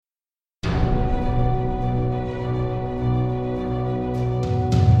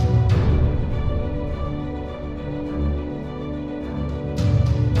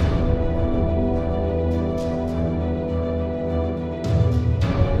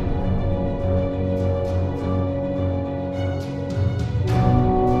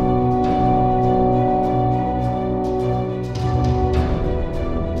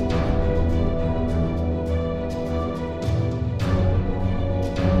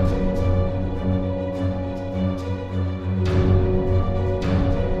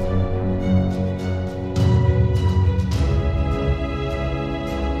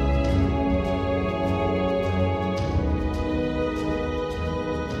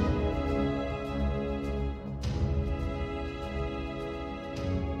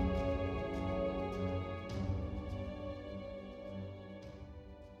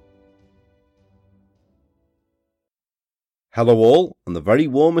Hello all, and the very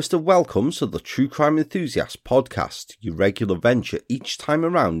warmest of welcomes to the True Crime Enthusiast podcast, your regular venture each time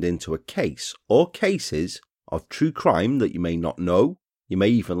around into a case or cases of true crime that you may not know, you may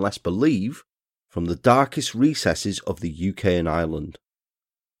even less believe, from the darkest recesses of the UK and Ireland.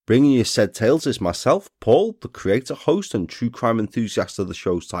 Bringing you said tales is myself, Paul, the creator, host and true crime enthusiast of the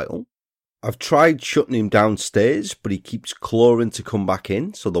show's title. I've tried shutting him downstairs, but he keeps clawing to come back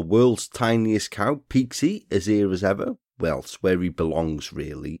in, so the world's tiniest cow, Peaksy, is here as ever. Well, it's where he belongs,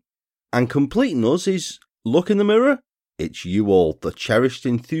 really. And completing us is, look in the mirror, it's you all, the cherished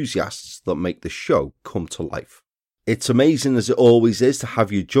enthusiasts that make the show come to life. It's amazing as it always is to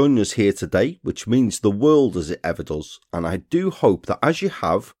have you join us here today, which means the world as it ever does. And I do hope that as you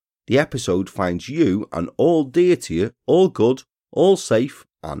have, the episode finds you and all dear to you, all good, all safe,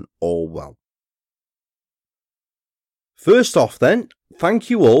 and all well. First off then,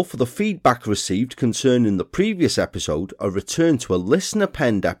 thank you all for the feedback received concerning the previous episode, a return to a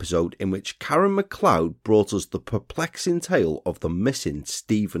listener-penned episode in which Karen McLeod brought us the perplexing tale of the missing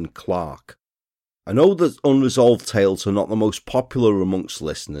Stephen Clark. I know that unresolved tales are not the most popular amongst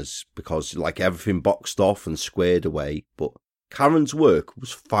listeners because like everything boxed off and squared away, but Karen's work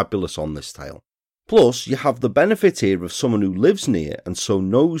was fabulous on this tale. Plus, you have the benefit here of someone who lives near and so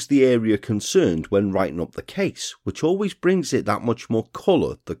knows the area concerned when writing up the case, which always brings it that much more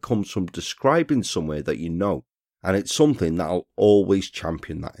colour that comes from describing somewhere that you know, and it's something that I'll always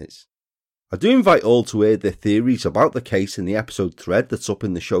champion, that is. I do invite all to hear their theories about the case in the episode thread that's up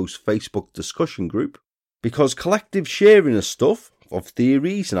in the show's Facebook discussion group, because collective sharing of stuff, of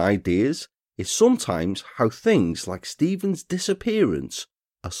theories and ideas, is sometimes how things like Stephen's disappearance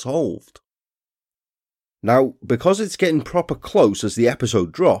are solved. Now, because it's getting proper close as the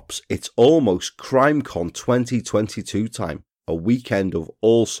episode drops, it's almost CrimeCon 2022 time, a weekend of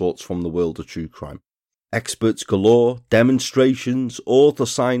all sorts from the world of true crime. Experts galore, demonstrations, author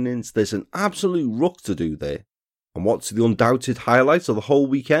signings, there's an absolute ruck to do there. And what's the undoubted highlight of the whole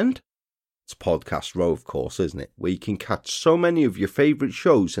weekend? It's Podcast Row, of course, isn't it? Where you can catch so many of your favourite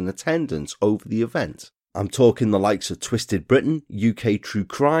shows in attendance over the event. I'm talking the likes of Twisted Britain, UK True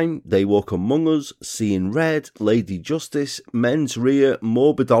Crime, They Walk Among Us, Seeing Red, Lady Justice, Men's Rear,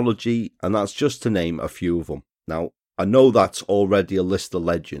 Morbidology, and that's just to name a few of them. Now, I know that's already a list of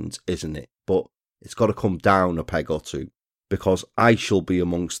legends, isn't it? But it's got to come down a peg or two, because I shall be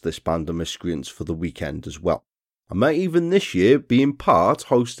amongst this band of miscreants for the weekend as well. I might even this year be in part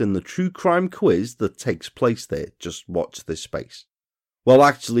hosting the True Crime quiz that takes place there. Just watch this space. Well,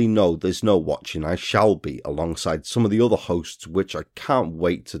 actually, no, there's no watching. I shall be alongside some of the other hosts, which I can't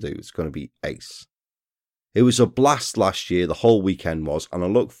wait to do. It's going to be ace. It was a blast last year, the whole weekend was, and I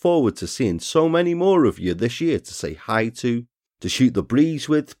look forward to seeing so many more of you this year to say hi to shoot the breeze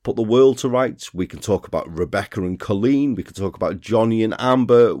with, put the world to rights. We can talk about Rebecca and Colleen, we can talk about Johnny and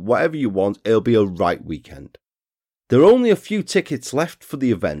Amber, whatever you want, it'll be a right weekend. There are only a few tickets left for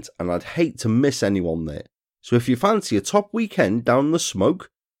the event, and I'd hate to miss anyone there. So if you fancy a top weekend down the smoke,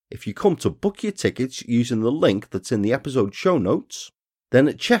 if you come to book your tickets using the link that's in the episode show notes, then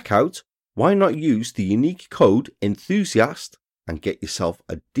at checkout, why not use the unique code ENTHUSIAST and get yourself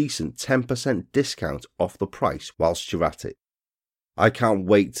a decent 10% discount off the price whilst you're at it. I can't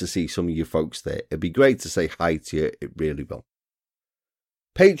wait to see some of you folks there. It'd be great to say hi to you, it really will.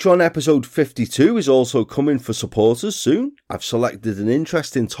 Patreon episode 52 is also coming for supporters soon. I've selected an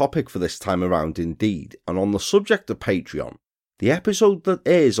interesting topic for this time around indeed, and on the subject of Patreon, the episode that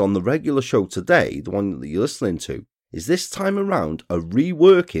airs on the regular show today, the one that you're listening to, is this time around a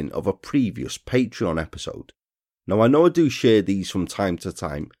reworking of a previous Patreon episode. Now I know I do share these from time to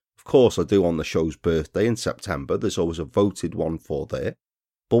time, of course I do on the show's birthday in September, there's always a voted one for there,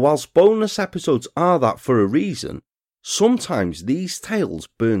 but whilst bonus episodes are that for a reason, sometimes these tales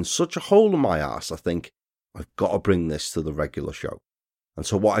burn such a hole in my arse I think, I've got to bring this to the regular show. And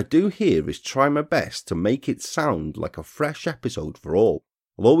so what I do here is try my best to make it sound like a fresh episode for all.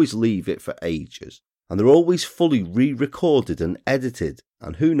 I'll always leave it for ages. And they're always fully re-recorded and edited.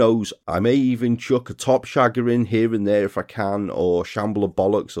 And who knows, I may even chuck a top shagger in here and there if I can, or shamble of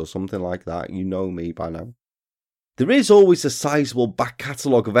bollocks or something like that. You know me by now. There is always a sizable back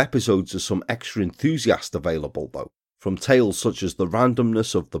catalogue of episodes of some extra enthusiast available though. From tales such as the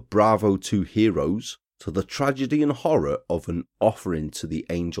randomness of the Bravo 2 heroes to the tragedy and horror of an offering to the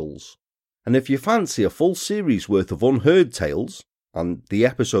angels. And if you fancy a full series worth of unheard tales, and the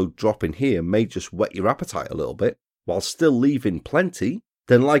episode dropping here may just whet your appetite a little bit, while still leaving plenty,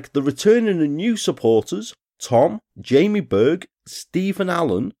 then like the returning and new supporters, Tom, Jamie Berg, Stephen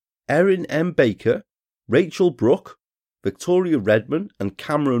Allen, Erin M. Baker, Rachel Brook, Victoria Redman and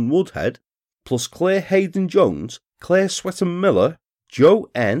Cameron Woodhead, plus Claire Hayden Jones, Claire Sweater-Miller, Joe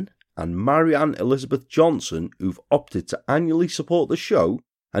N, and Marianne Elizabeth Johnson, who've opted to annually support the show,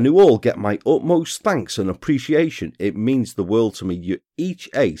 and who all get my utmost thanks and appreciation. It means the world to me. You each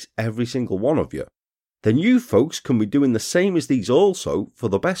ace, every single one of you. Then you folks can be doing the same as these also for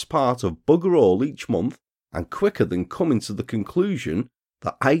the best part of bugger all each month, and quicker than coming to the conclusion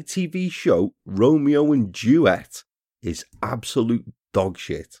that ITV show Romeo and Duet is absolute dog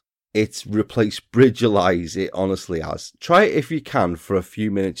shit. It's replaced Bridge of Lies, it honestly has. Try it if you can for a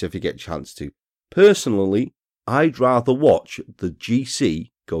few minutes if you get a chance to. Personally, I'd rather watch the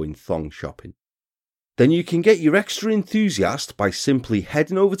GC going thong shopping. Then you can get your extra enthusiast by simply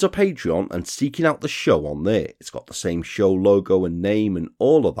heading over to Patreon and seeking out the show on there. It's got the same show logo and name and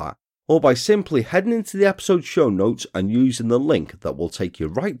all of that. Or by simply heading into the episode show notes and using the link that will take you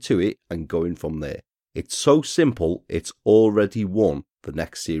right to it and going from there. It's so simple, it's already won the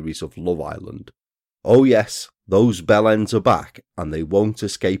next series of Love Island. Oh yes, those bellends are back and they won't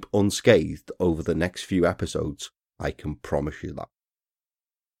escape unscathed over the next few episodes. I can promise you that.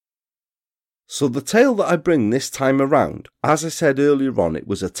 So the tale that I bring this time around, as I said earlier on, it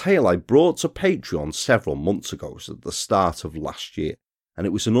was a tale I brought to Patreon several months ago, so at the start of last year, and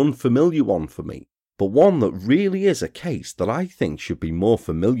it was an unfamiliar one for me, but one that really is a case that I think should be more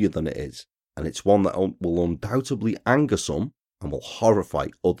familiar than it is, and it's one that will undoubtedly anger some and will horrify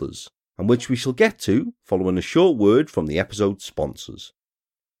others, and which we shall get to following a short word from the episode sponsors.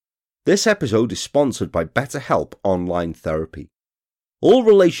 This episode is sponsored by BetterHelp Online Therapy. All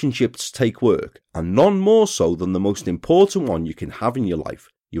relationships take work, and none more so than the most important one you can have in your life,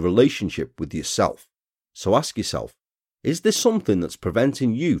 your relationship with yourself. So ask yourself, is there something that's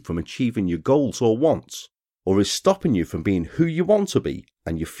preventing you from achieving your goals or wants? Or is stopping you from being who you want to be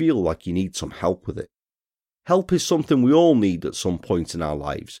and you feel like you need some help with it? Help is something we all need at some point in our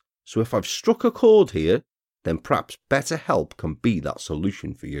lives, so if I've struck a chord here, then perhaps BetterHelp can be that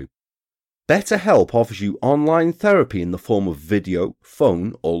solution for you. BetterHelp offers you online therapy in the form of video,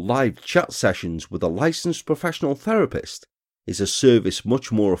 phone or live chat sessions with a licensed professional therapist. It's a service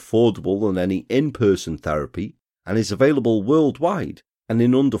much more affordable than any in-person therapy and is available worldwide, and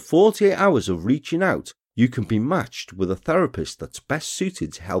in under 48 hours of reaching out, you can be matched with a therapist that's best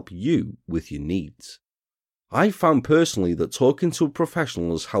suited to help you with your needs. I found personally that talking to a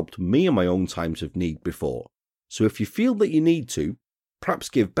professional has helped me in my own times of need before, so if you feel that you need to, perhaps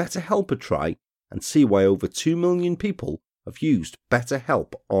give BetterHelp a try and see why over 2 million people have used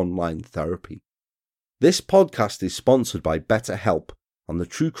BetterHelp Online Therapy. This podcast is sponsored by BetterHelp, and the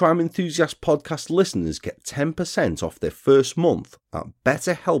True Crime Enthusiast podcast listeners get 10% off their first month at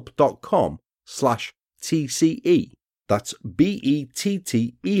betterhelp.com/TCE. That's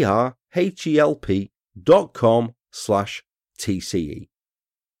BetterHelp.com/TCE.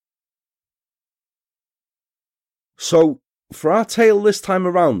 So, for our tale this time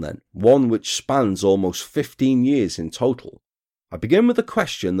around then, one which spans almost 15 years in total, I begin with a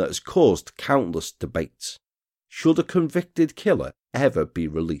question that has caused countless debates. Should a convicted killer ever be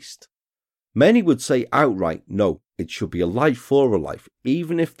released? Many would say outright no, it should be a life for a life,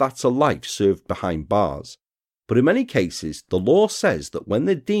 even if that's a life served behind bars. But in many cases, the law says that when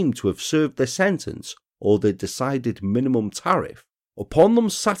they're deemed to have served their sentence or their decided minimum tariff, upon them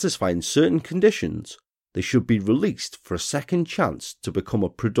satisfying certain conditions, they should be released for a second chance to become a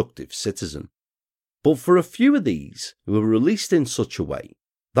productive citizen. But for a few of these who are released in such a way,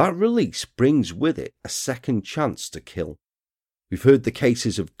 that release brings with it a second chance to kill. We've heard the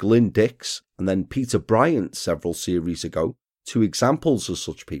cases of Glyn Dix and then Peter Bryant several series ago, two examples of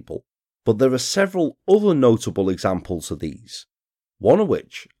such people, but there are several other notable examples of these, one of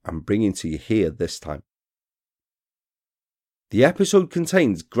which I'm bringing to you here this time. The episode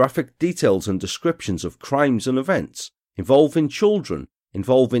contains graphic details and descriptions of crimes and events involving children,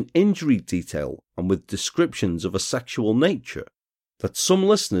 involving injury detail, and with descriptions of a sexual nature that some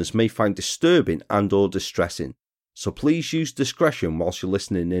listeners may find disturbing and or distressing, so please use discretion whilst you're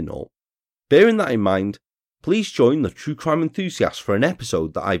listening in all. Bearing that in mind, please join the True Crime Enthusiast for an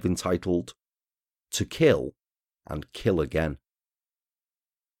episode that I've entitled To Kill and Kill Again.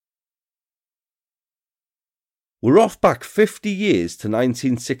 We're off back 50 years to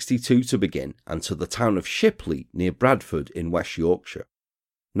 1962 to begin, and to the town of Shipley near Bradford in West Yorkshire.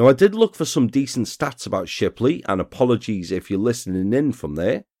 Now I did look for some decent stats about Shipley, and apologies if you're listening in from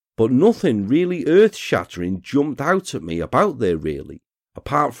there, but nothing really earth-shattering jumped out at me about there really,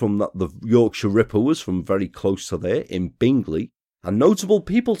 apart from that the Yorkshire Ripper was from very close to there in Bingley, and notable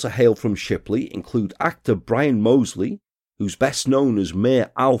people to hail from Shipley include actor Brian Moseley, who's best known as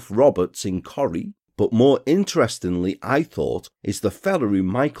Mayor Alf Roberts in Corrie, But more interestingly, I thought, is the fella who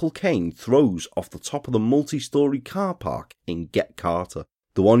Michael Caine throws off the top of the multi-storey car park in Get Carter.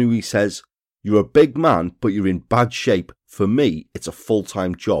 The one who he says, "You're a big man, but you're in bad shape. For me, it's a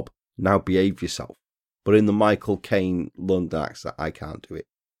full-time job. Now behave yourself." But in the Michael Caine London accent, I can't do it.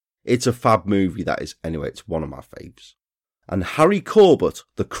 It's a fab movie, that is. Anyway, it's one of my faves. And Harry Corbett,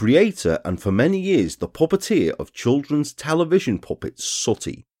 the creator and for many years the puppeteer of children's television puppets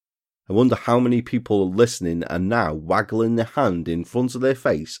Sooty. I wonder how many people are listening and now waggling their hand in front of their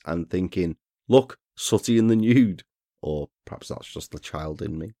face and thinking, look, Sooty in the nude. Or perhaps that's just the child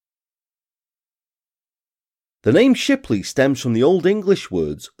in me. The name Shipley stems from the Old English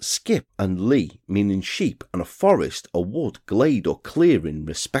words skip and lea, meaning sheep, and a forest, a wood, glade or clearing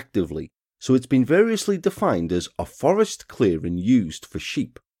respectively, so it's been variously defined as a forest clearing used for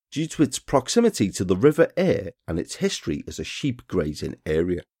sheep, due to its proximity to the River Aire and its history as a sheep grazing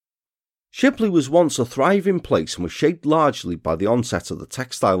area. Shipley was once a thriving place and was shaped largely by the onset of the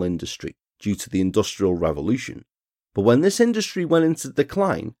textile industry due to the Industrial Revolution, but when this industry went into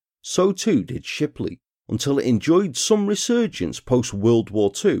decline, so too did Shipley, until it enjoyed some resurgence post-World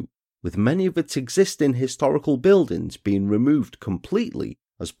War II, with many of its existing historical buildings being removed completely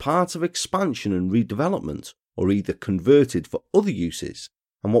as part of expansion and redevelopment, or either converted for other uses,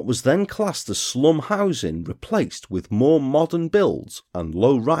 and what was then classed as slum housing replaced with more modern builds and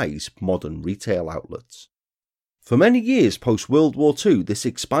low-rise modern retail outlets. For many years post-World War II, this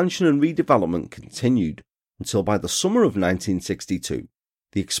expansion and redevelopment continued, until by the summer of 1962,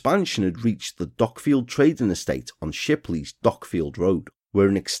 the expansion had reached the Dockfield Trading Estate on Shipley's Dockfield Road, where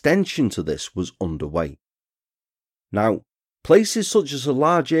an extension to this was underway. Now, places such as a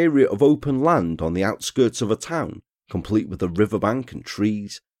large area of open land on the outskirts of a town, complete with a riverbank and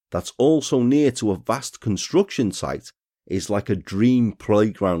trees, that's also near to a vast construction site, is like a dream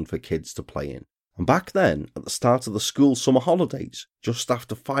playground for kids to play in. And back then, at the start of the school summer holidays, just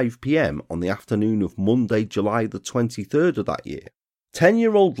after 5 p.m. on the afternoon of Monday, July the 23rd of that year,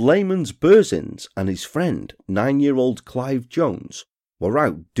 10-year-old Laymon's Burzins and his friend, 9-year-old Clive Jones, were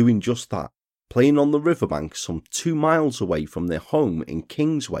out doing just that, playing on the riverbank some 2 miles away from their home in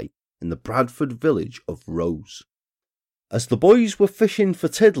Kingsway in the Bradford village of Rose. As the boys were fishing for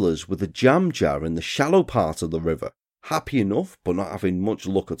tiddlers with a jam jar in the shallow part of the river, happy enough but not having much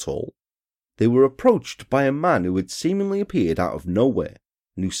luck at all, they were approached by a man who had seemingly appeared out of nowhere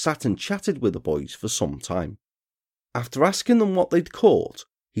and who sat and chatted with the boys for some time. After asking them what they'd caught,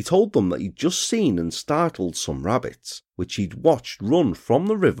 he told them that he'd just seen and startled some rabbits, which he'd watched run from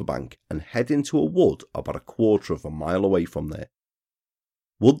the riverbank and head into a wood about a quarter of a mile away from there.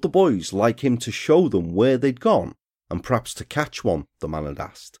 Would the boys like him to show them where they'd gone, and perhaps to catch one, the man had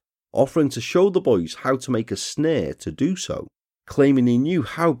asked, offering to show the boys how to make a snare to do so, claiming he knew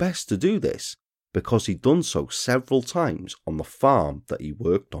how best to do this because he'd done so several times on the farm that he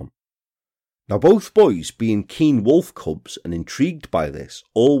worked on. Now both boys, being keen wolf cubs and intrigued by this,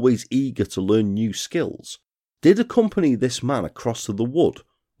 always eager to learn new skills, did accompany this man across to the wood,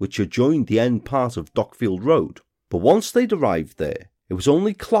 which adjoined the end part of Dockfield Road. But once they'd arrived there, it was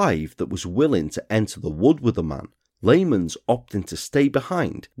only Clive that was willing to enter the wood with the man, Laymon's opting to stay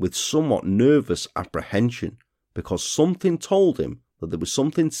behind with somewhat nervous apprehension, because something told him that there was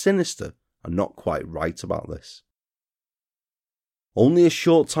something sinister and not quite right about this. Only a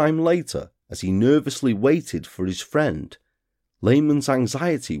short time later, as he nervously waited for his friend, Laymon's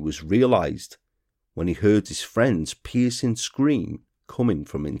anxiety was realised when he heard his friend's piercing scream coming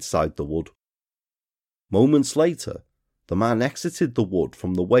from inside the wood. Moments later, the man exited the wood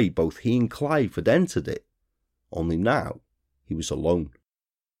from the way both he and Clive had entered it, only now he was alone.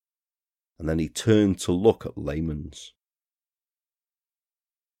 And then he turned to look at Laymon's.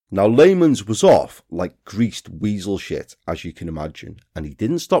 Now Laymon's was off like greased weasel shit, as you can imagine, and he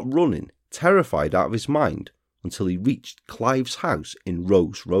didn't stop running, terrified out of his mind, until he reached Clive's house in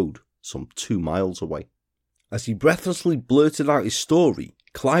Rose Road, some 2 miles away. As he breathlessly blurted out his story,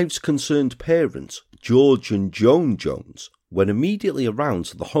 Clive's concerned parents, George and Joan Jones, went immediately around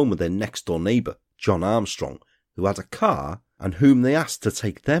to the home of their next-door neighbour, John Armstrong, who had a car and whom they asked to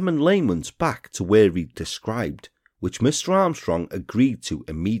take them and Laymon's back to where he'd described, which Mr. Armstrong agreed to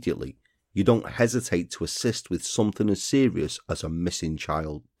immediately. You don't hesitate to assist with something as serious as a missing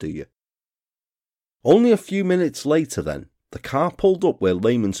child, do you? Only a few minutes later then, the car pulled up where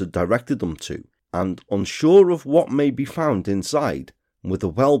Laymon's had directed them to, and unsure of what may be found inside, and with the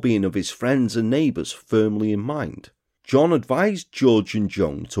well-being of his friends and neighbours firmly in mind, John advised George and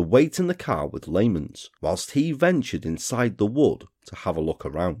Joan to wait in the car with Laymon's, whilst he ventured inside the wood to have a look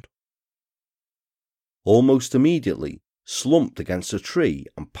around. Almost immediately, slumped against a tree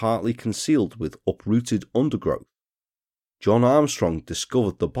and partly concealed with uprooted undergrowth, John Armstrong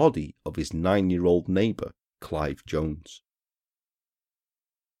discovered the body of his 9-year-old neighbour, Clive Jones.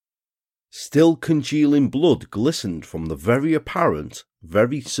 Still congealing blood glistened from the very apparent,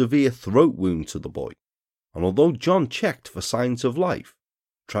 very severe throat wound to the boy, and although John checked for signs of life,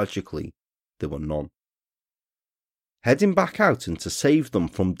 tragically there were none. Heading back out and to save them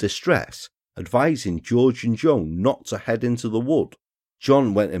from distress, advising George and Joan not to head into the wood,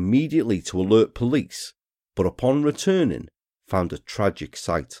 John went immediately to alert police, but upon returning, found a tragic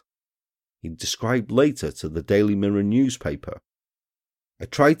sight. He described later to the Daily Mirror newspaper, "I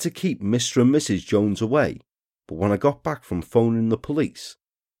tried to keep Mr. and Mrs. Jones away, but when I got back from phoning the police,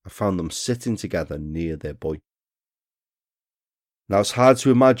 I found them sitting together near their boy." Now it's hard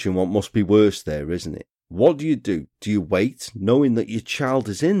to imagine what must be worse there, isn't it? What do? Do you wait, knowing that your child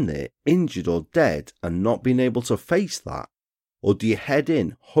is in there, injured or dead, and not being able to face that? Or do you head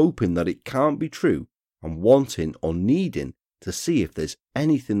in, hoping that it can't be true, and wanting or needing to see if there's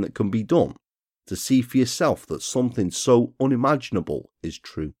anything that can be done, to see for yourself that something so unimaginable is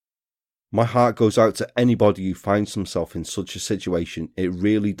true? My heart goes out to anybody who finds himself in such a situation. It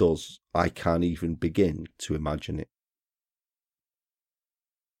really does. I can't even begin to imagine it.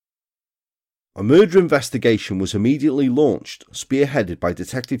 A murder investigation was immediately launched, spearheaded by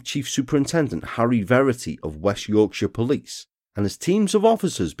Detective Chief Superintendent Harry Verity of West Yorkshire Police, and as teams of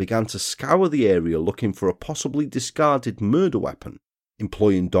officers began to scour the area looking for a possibly discarded murder weapon,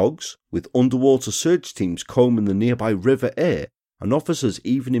 employing dogs, with underwater search teams combing the nearby River Aire, and officers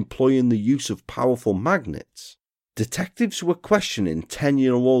even employing the use of powerful magnets, detectives were questioning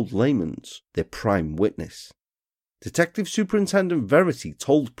 10-year-old Leymans, their prime witness. Detective Superintendent Verity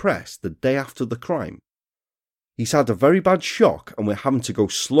told press the day after the crime, "He's had a very bad shock and we're having to go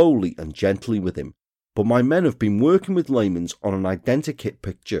slowly and gently with him, but my men have been working with Leymans on an identikit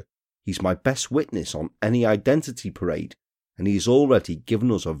picture. He's my best witness on any identity parade, and he has already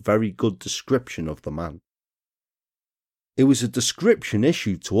given us a very good description of the man." It was a description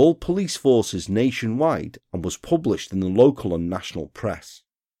issued to all police forces nationwide and was published in the local and national press.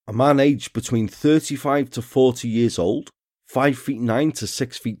 A man aged between 35 to 40 years old, 5 feet 9 to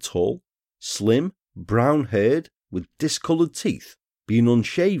 6 feet tall, slim, brown-haired, with discoloured teeth, being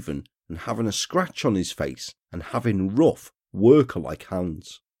unshaven and having a scratch on his face and having rough, worker-like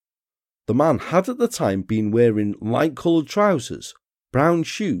hands. The man had at the time been wearing light-coloured trousers, brown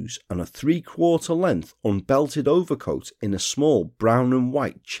shoes and a 3/4 length unbelted overcoat in a small brown and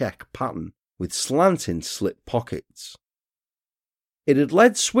white check pattern with slanting slip pockets. It had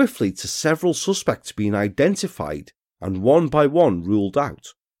led swiftly to several suspects being identified and one by one ruled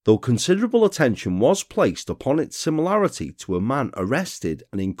out, though considerable attention was placed upon its similarity to a man arrested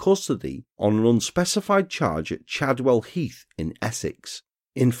and in custody on an unspecified charge at Chadwell Heath in Essex.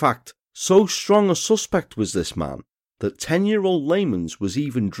 In fact, so strong a suspect was this man that 10-year-old Leymans was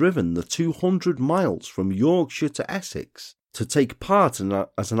even driven the 200 miles from Yorkshire to Essex to take part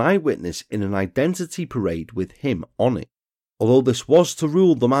as an eyewitness in an identity parade with him on it, although this was to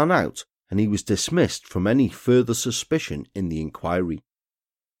rule the man out and he was dismissed from any further suspicion in the inquiry.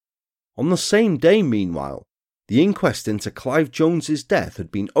 On the same day, meanwhile, the inquest into Clive Jones's death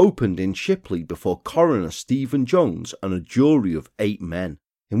had been opened in Shipley before Coroner Stephen Jones and a jury of 8 men,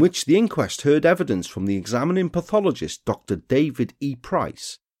 in which the inquest heard evidence from the examining pathologist Dr. David E.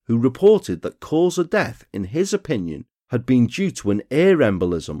 Price, who reported that cause of death, in his opinion, had been due to an air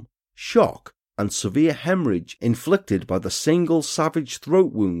embolism, shock, and severe hemorrhage inflicted by the single savage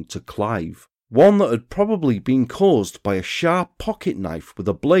throat wound to Clive, one that had probably been caused by a sharp pocket knife with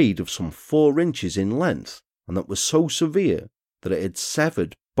a blade of some 4 inches in length, and that was so severe that it had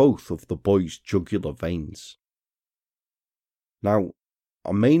severed both of the boy's jugular veins. Now,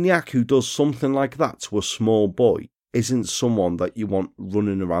 a maniac who does something like that to a small boy isn't someone that you want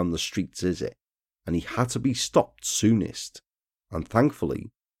running around the streets, is it? And he had to be stopped soonest, and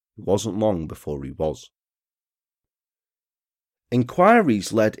thankfully, it wasn't long before he was.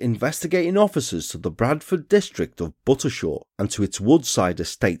 Inquiries led investigating officers to the Bradford district of Buttershaw and to its Woodside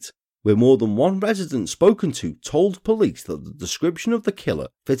estate, where more than one resident spoken to told police that the description of the killer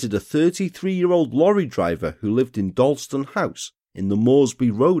fitted a 33-year-old lorry driver who lived in Dalston House in the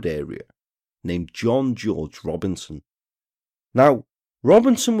Moresby Road area, named John George Robinson. Now,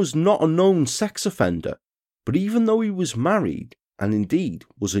 Robinson was not a known sex offender, but even though he was married, and indeed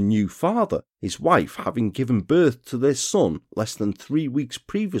was a new father, his wife having given birth to their son less than 3 weeks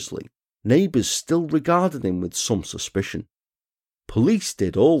previously, neighbours still regarded him with some suspicion. Police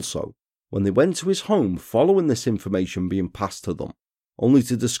did also, when they went to his home following this information being passed to them, only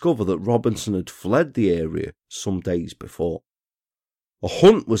to discover that Robinson had fled the area some days before. A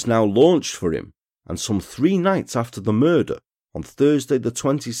hunt was now launched for him, and some 3 nights after the murder, on Thursday the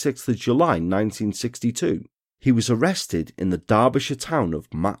 26th of July 1962, he was arrested in the Derbyshire town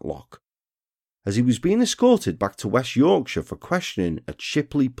of Matlock. As he was being escorted back to West Yorkshire for questioning at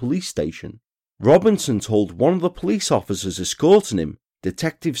Shipley police station, Robinson told one of the police officers escorting him,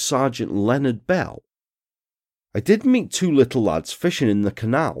 Detective Sergeant Leonard Bell, "I did meet 2 little lads fishing in the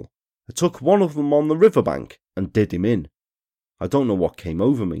canal. I took one of them on the riverbank and did him in. I don't know what came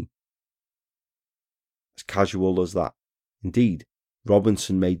over me." As casual as that. Indeed,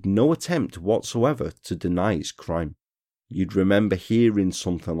 Robinson made no attempt whatsoever to deny his crime. You'd remember hearing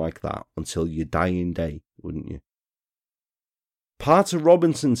something like that until your dying day, wouldn't you? Part of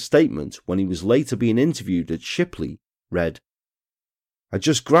Robinson's statement when he was later being interviewed at Shipley read, "I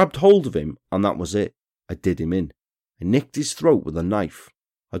just grabbed hold of him and that was it. I did him in. I nicked his throat with a knife.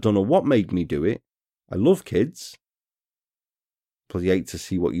 I don't know what made me do it. I love kids." Bloody hate to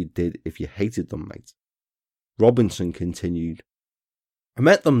see what you did if you hated them, mate. Robinson continued, "I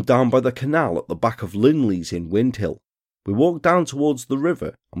met them down by the canal at the back of Linley's in Windhill. We walked down towards the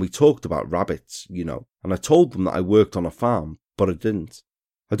river and we talked about rabbits, and I told them that I worked on a farm, but I didn't.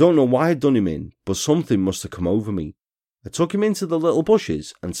 I don't know why I'd done him in, but something must have come over me. I took him into the little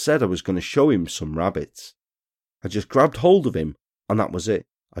bushes and said I was going to show him some rabbits. I just grabbed hold of him and that was it.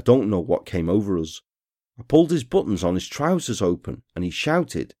 I don't know what came over us. I pulled his buttons on his trousers open and he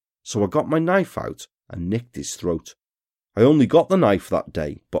shouted, so I got my knife out and nicked his throat. I only got the knife that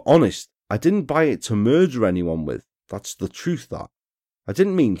day, but honest, I didn't buy it to murder anyone with. That's the truth, that. I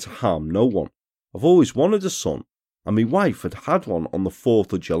didn't mean to harm no one. I've always wanted a son, and my wife had one on the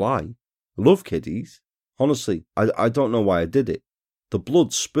 4th of July. I love kiddies. Honestly, I don't know why I did it. The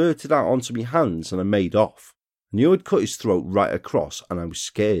blood spurted out onto my hands and I made off. I knew I'd cut his throat right across and I was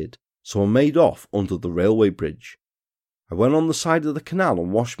scared, so I made off under the railway bridge. I went on the side of the canal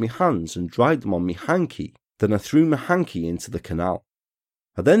and washed my hands and dried them on my hanky. Then I threw my hanky into the canal.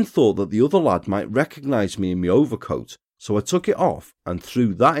 I then thought that the other lad might recognise me in my overcoat, so I took it off and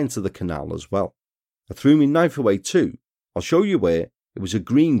threw that into the canal as well. I threw my knife away too. I'll show you where. It was a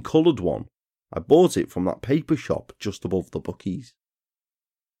green coloured one. I bought it from that paper shop just above the bookies."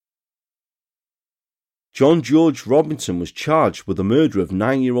 John George Robinson was charged with the murder of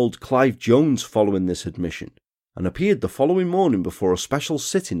 9-year-old Clive Jones following this admission, and appeared the following morning before a special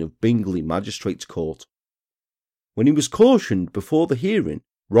sitting of Bingley Magistrates Court. When he was cautioned before the hearing,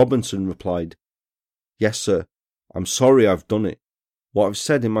 Robinson replied, "Yes, sir, I'm sorry I've done it. What I've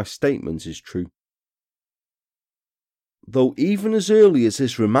said in my statement is true." Though even as early as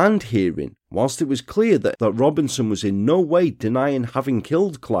his remand hearing, whilst it was clear that Robinson was in no way denying having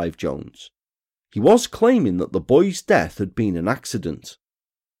killed Clive Jones, he was claiming that the boy's death had been an accident.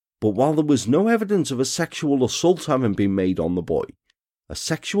 But while there was no evidence of a sexual assault having been made on the boy, a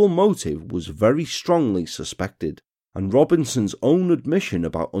sexual motive was very strongly suspected, and Robinson's own admission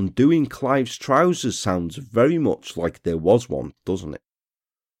about undoing Clive's trousers sounds very much like there was one, doesn't it?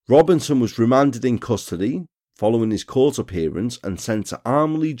 Robinson was remanded in custody following his court appearance and sent to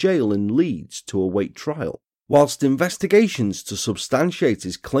Armley Jail in Leeds to await trial, whilst investigations to substantiate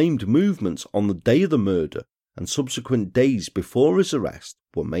his claimed movements on the day of the murder and subsequent days before his arrest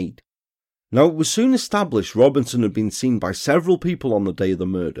were made. Now, it was soon established Robinson had been seen by several people on the day of the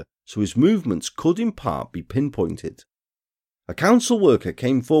murder, so his movements could in part be pinpointed. A council worker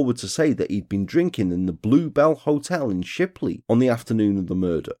came forward to say that he'd been drinking in the Bluebell Hotel in Shipley on the afternoon of the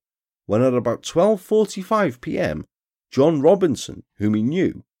murder, when at about 12:45 p.m, John Robinson, whom he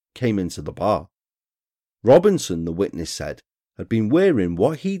knew, came into the bar. Robinson, the witness said, had been wearing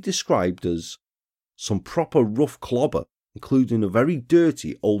what he described as some proper rough clobber, including a very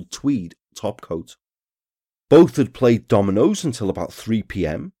dirty old tweed topcoat. Both had played dominoes until about 3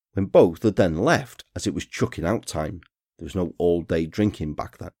 p.m, when both had then left as it was chucking out time. There was no all-day drinking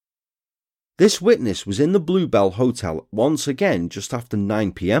back then. This witness was in the Bluebell Hotel once again just after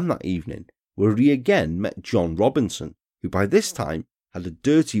 9 p.m. that evening, where he again met John Robinson, who by this time had a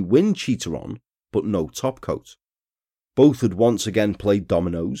dirty wind cheater on, but no topcoat. Both had once again played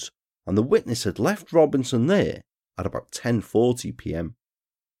dominoes, and the witness had left Robinson there at about 10:40 p.m.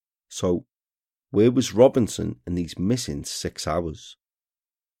 So, where was Robinson in these missing 6 hours?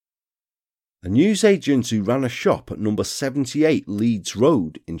 A newsagent who ran a shop at number 78 Leeds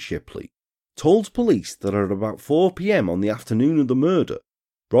Road in Shipley told police that at about 4 p.m. on the afternoon of the murder,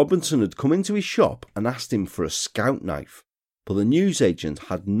 Robinson had come into his shop and asked him for a scout knife, but the newsagent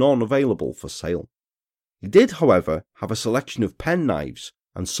had none available for sale. He did, however, have a selection of penknives,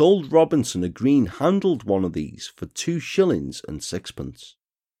 and sold Robinson a green-handled one of these for 2 shillings and 6pence.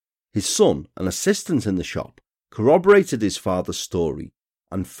 His son, an assistant in the shop, corroborated his father's story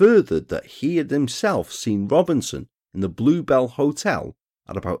and furthered that he had himself seen Robinson in the Bluebell Hotel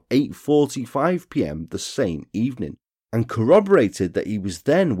at about 8:45 p.m. the same evening, and corroborated that he was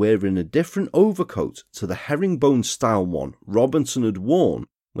then wearing a different overcoat to the herringbone-style one Robinson had worn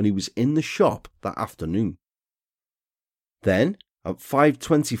when he was in the shop that afternoon. Then, at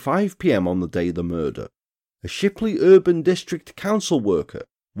 5:25 p.m. on the day of the murder, a Shipley Urban District Council worker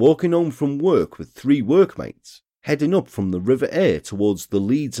walking home from work with 3 workmates, heading up from the River Aire towards the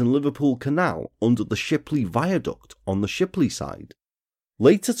Leeds and Liverpool Canal under the Shipley Viaduct on the Shipley side,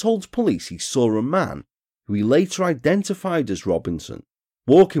 later told police he saw a man, who he later identified as Robinson,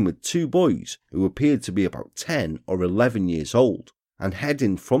 walking with 2 boys who appeared to be about 10 or 11 years old, and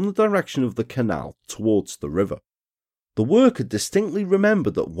heading from the direction of the canal towards the river. The worker distinctly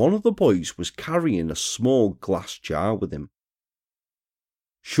remembered that one of the boys was carrying a small glass jar with him.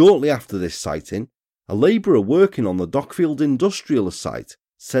 Shortly after this sighting, a labourer working on the Dockfield Industrial site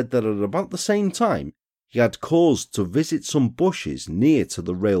said that at about the same time he had cause to visit some bushes near to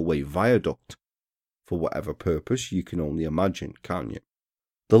the railway viaduct. For whatever purpose, you can only imagine, can't you?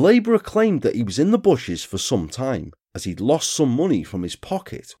 The labourer claimed that he was in the bushes for some time, as he'd lost some money from his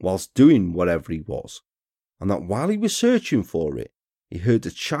pocket whilst doing whatever he was, and that while he was searching for it, he heard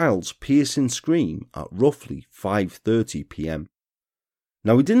a child's piercing scream at roughly 5:30 p.m.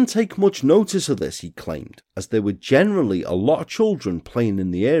 Now, he didn't take much notice of this, he claimed, as there were generally a lot of children playing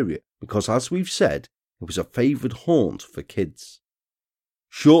in the area, because as we've said, it was a favoured haunt for kids.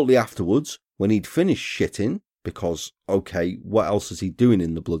 Shortly afterwards, when he'd finished shitting, because, okay, what else is he doing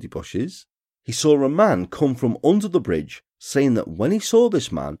in the bloody bushes, he saw a man come from under the bridge, saying that when he saw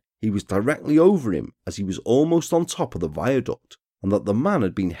this man, he was directly over him as he was almost on top of the viaduct, and that the man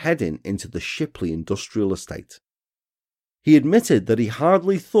had been heading into the Shipley Industrial Estate. He admitted that he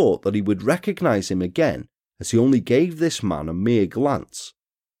hardly thought that he would recognise him again, as he only gave this man a mere glance,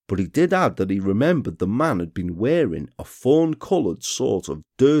 but he did add that he remembered the man had been wearing a fawn-coloured sort of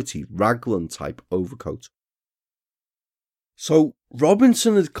dirty raglan-type overcoat. So,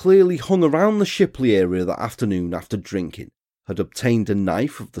 Robinson had clearly hung around the Shipley area that afternoon after drinking, had obtained a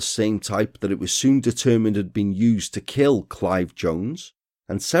knife of the same type that it was soon determined had been used to kill Clive Jones,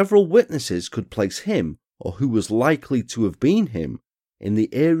 and several witnesses could place him, or who was likely to have been him, in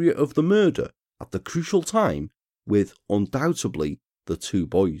the area of the murder at the crucial time with, undoubtedly, the 2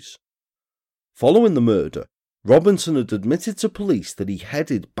 boys. Following the murder, Robinson had admitted to police that he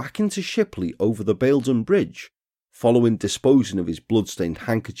headed back into Shipley over the Baildon Bridge, following disposing of his blood-stained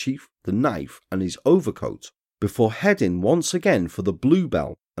handkerchief, the knife and his overcoat, before heading once again for the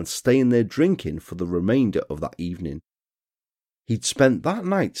Bluebell and staying there drinking for the remainder of that evening. He'd spent that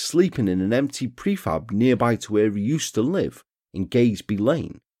night sleeping in an empty prefab nearby to where he used to live, in Gaysby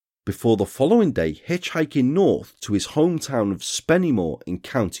Lane, before the following day hitchhiking north to his hometown of Spennymoor in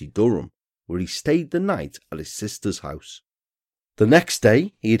County Durham, where he stayed the night at his sister's house. The next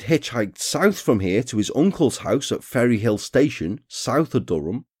day, he had hitchhiked south from here to his uncle's house at Ferryhill Station, south of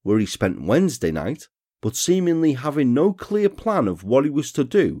Durham, where he spent Wednesday night, but seemingly having no clear plan of what he was to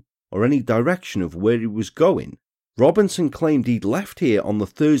do or any direction of where he was going. Robinson claimed he'd left here on the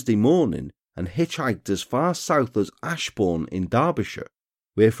Thursday morning and hitchhiked as far south as Ashbourne in Derbyshire,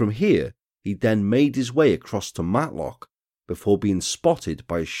 where from here he then made his way across to Matlock before being spotted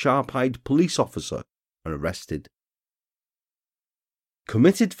by a sharp-eyed police officer and arrested.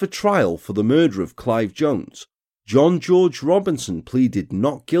 Committed for trial for the murder of Clive Jones, John George Robinson pleaded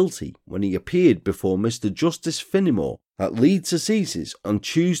not guilty when he appeared before Mr. Justice Finnemore at Leeds Assizes on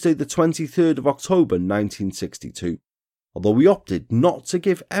Tuesday the 23rd of October 1962, although he opted not to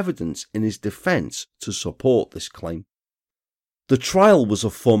give evidence in his defence to support this claim. The trial was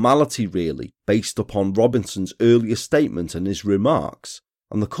a formality really, based upon Robinson's earlier statement and his remarks,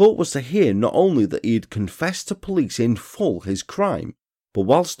 and the court was to hear not only that he had confessed to police in full his crime, but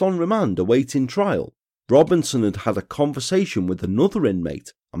whilst on remand awaiting trial, Robinson had had a conversation with another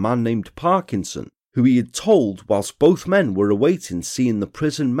inmate, a man named Parkinson, who he had told whilst both men were awaiting seeing the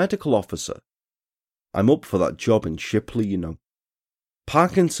prison medical officer. I'm up for that job in Shipley, you know.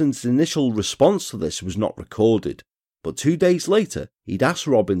 Parkinson's initial response to this was not recorded, but 2 days later he'd asked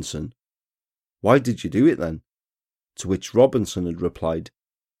Robinson, "Why did you do it then?" To which Robinson had replied,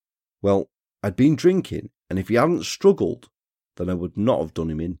 "Well, I'd been drinking, and if he hadn't struggled, then I would not have done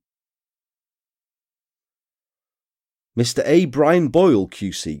him in." Mr. A. Brian Boyle,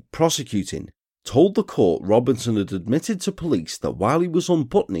 QC, prosecuting, told the court Robinson had admitted to police that while he was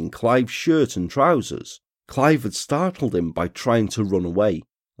unbuttoning Clive's shirt and trousers, Clive had startled him by trying to run away,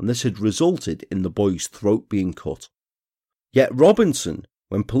 and this had resulted in the boy's throat being cut. Yet Robinson,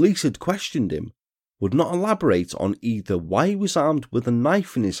 when police had questioned him, would not elaborate on either why he was armed with a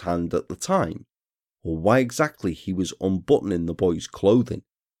knife in his hand at the time, or why exactly he was unbuttoning the boy's clothing,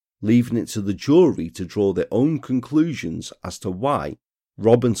 leaving it to the jury to draw their own conclusions as to why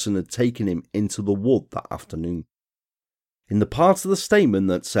Robinson had taken him into the wood that afternoon. In the part of the statement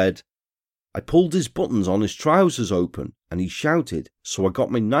that said, "I pulled his buttons on his trousers open and he shouted, so I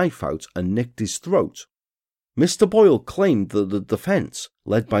got my knife out and nicked his throat," Mr. Boyle claimed that the defence,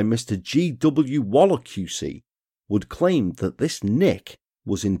 led by Mr. G.W. Waller QC, would claim that this nick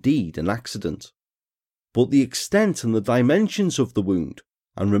was indeed an accident. But the extent and the dimensions of the wound,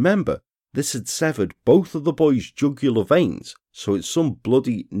 and remember, this had severed both of the boy's jugular veins, so it's some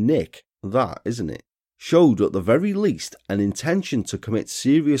bloody nick, that, isn't it? Showed at the very least an intention to commit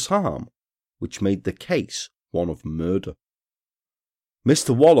serious harm, which made the case one of murder.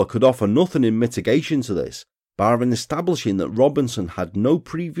 Mr. Waller could offer nothing in mitigation to this, barring establishing that Robinson had no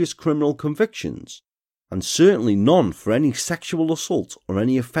previous criminal convictions, and certainly none for any sexual assault or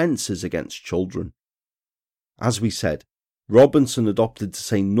any offences against children. As we said, Robinson had opted to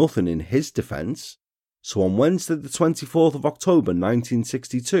say nothing in his defence, so on Wednesday the 24th of October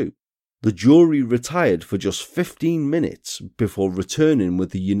 1962, the jury retired for just 15 minutes before returning with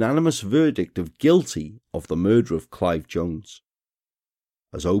the unanimous verdict of guilty of the murder of Clive Jones.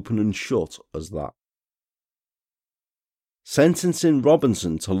 As open and shut as that. Sentencing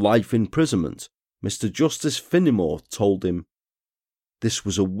Robinson to life imprisonment, Mr. Justice Finnemore told him, "This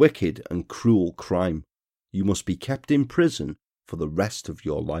was a wicked and cruel crime. You must be kept in prison for the rest of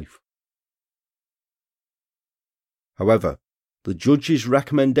your life." However, the judge's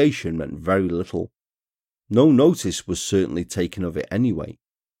recommendation meant very little. No notice was certainly taken of it anyway,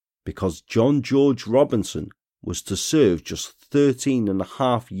 because John George Robinson was to serve just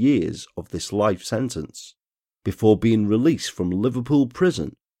 13.5 years of this life sentence, before being released from Liverpool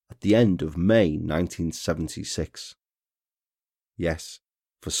prison at the end of May 1976. Yes,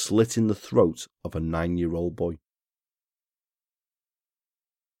 for slitting the throat of a 9-year-old boy.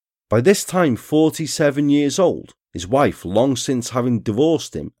 By this time 47 years old, his wife long since having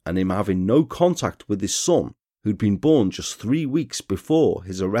divorced him and him having no contact with his son, who'd been born just 3 weeks before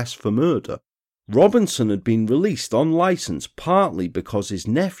his arrest for murder, Robinson had been released on licence partly because his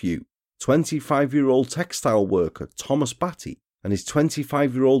nephew, 25-year-old textile worker Thomas Batty, and his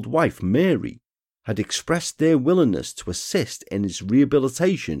 25-year-old wife Mary had expressed their willingness to assist in his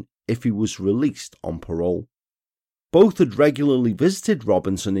rehabilitation if he was released on parole. Both had regularly visited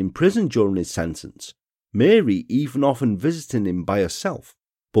Robinson in prison during his sentence, Mary even often visiting him by herself,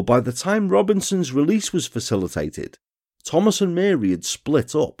 but by the time Robinson's release was facilitated, Thomas and Mary had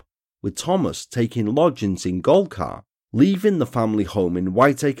split up, with Thomas taking lodgings in Golcar, leaving the family home in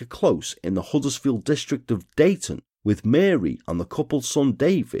Whiteacre Close in the Huddersfield district of Dayton, with Mary and the couple's son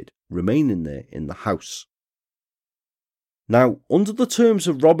David remaining there in the house. Now, under the terms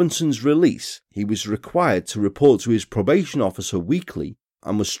of Robinson's release, he was required to report to his probation officer weekly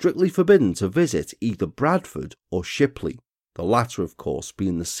and was strictly forbidden to visit either Bradford or Shipley, the latter of course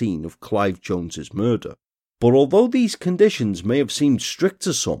being the scene of Clive Jones's murder. But although these conditions may have seemed strict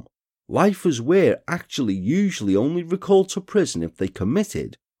to some, lifers were actually usually only recalled to prison if they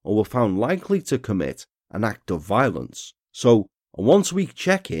committed or were found likely to commit an act of violence. So a once-a-week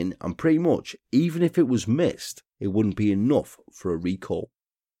check-in, and pretty much even if it was missed, it wouldn't be enough for a recall.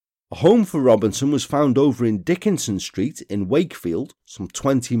 A home for Robinson was found over in Dickinson Street in Wakefield, some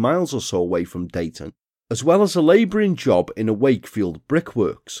 20 miles or so away from Dayton, as well as a labouring job in a Wakefield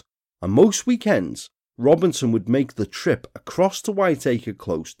brickworks, and most weekends Robinson would make the trip across to Whiteacre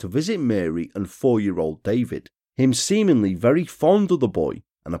Close to visit Mary and 4-year-old David, him seemingly very fond of the boy,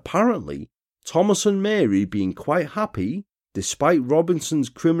 and apparently Thomas and Mary being quite happy, despite Robinson's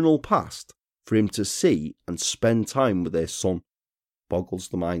criminal past, for him to see and spend time with their son. Boggles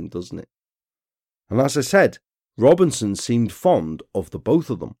the mind, doesn't it? And as I said, Robinson seemed fond of the both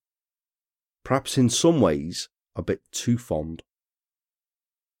of them. Perhaps in some ways a bit too fond.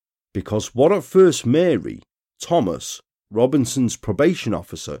 Because what at first Mary, Thomas, Robinson's probation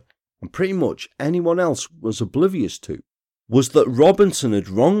officer, and pretty much anyone else was oblivious to, was that Robinson had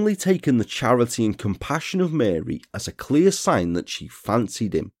wrongly taken the charity and compassion of Mary as a clear sign that she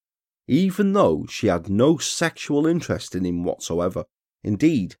fancied him, even though she had no sexual interest in him whatsoever.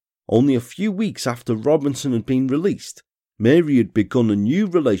 Indeed, only a few weeks after Robinson had been released, Mary had begun a new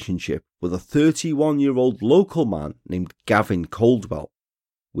relationship with a 31-year-old local man named Gavin Coldwell,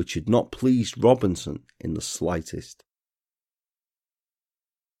 which had not pleased Robinson in the slightest.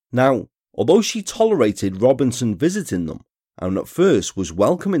 Now, Although she tolerated Robinson visiting them and at first was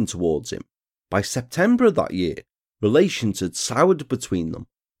welcoming towards him, by September of that year, relations had soured between them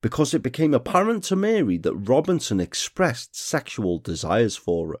because it became apparent to Mary that Robinson expressed sexual desires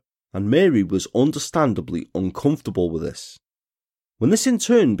for her, and Mary was understandably uncomfortable with this. When this in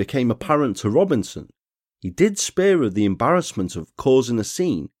turn became apparent to Robinson, he did spare her the embarrassment of causing a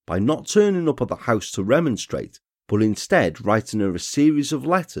scene by not turning up at the house to remonstrate, but instead writing her a series of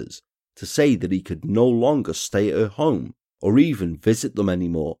letters to say that he could no longer stay at her home or even visit them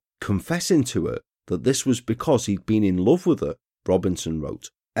anymore, confessing to her that this was because he'd been in love with her, Robinson wrote,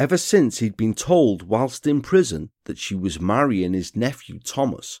 ever since he'd been told whilst in prison that she was marrying his nephew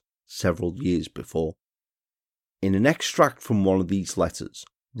Thomas several years before. In an extract from one of these letters,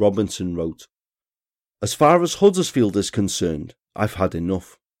 Robinson wrote, "As far as Huddersfield is concerned, I've had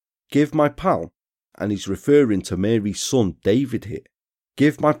enough. Give my pal," and he's referring to Mary's son David here,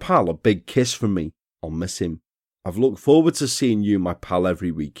 "give my pal a big kiss from me. I'll miss him. I've looked forward to seeing you, my pal,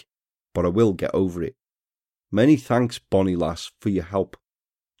 every week, but I will get over it. Many thanks, Bonnie lass, for your help.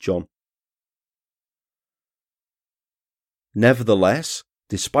 John." Nevertheless,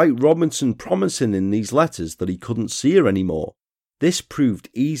 despite Robinson promising in these letters that he couldn't see her anymore, this proved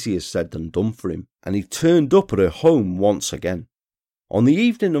easier said than done for him, and he turned up at her home once again. On the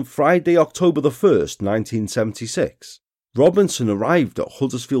evening of Friday, October the 1st, 1976, Robinson arrived at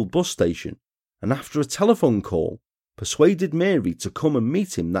Huddersfield bus station and after a telephone call, persuaded Mary to come and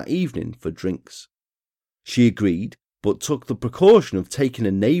meet him that evening for drinks. She agreed, but took the precaution of taking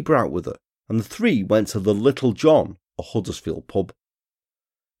a neighbour out with her, and the three went to the Little John, a Huddersfield pub.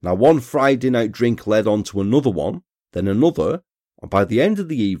 Now one Friday night drink led on to another one, then another, and by the end of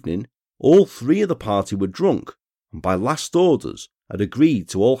the evening, all three of the party were drunk, and by last orders had agreed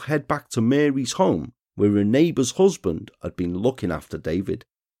to all head back to Mary's home, where her neighbour's husband had been looking after David.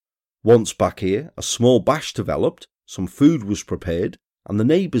 Once back here, a small bash developed, some food was prepared, and the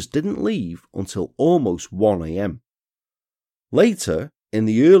neighbours didn't leave until almost 1 a.m. Later, in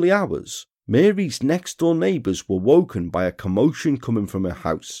the early hours, Mary's next-door neighbours were woken by a commotion coming from her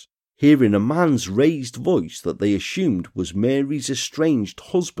house, hearing a man's raised voice that they assumed was Mary's estranged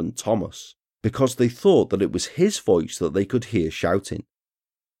husband Thomas, because they thought that it was his voice that they could hear shouting.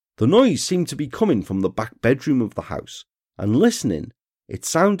 The noise seemed to be coming from the back bedroom of the house, and listening, it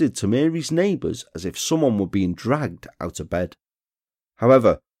sounded to Mary's neighbours as if someone were being dragged out of bed.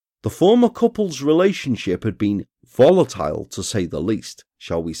 However, the former couple's relationship had been volatile to say the least,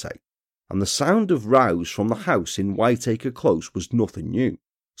 shall we say, and the sound of rows from the house in Whiteacre Close was nothing new.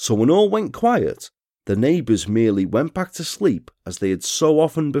 So when all went quiet, the neighbours merely went back to sleep as they had so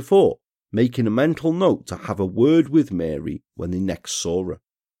often before, making a mental note to have a word with Mary when they next saw her.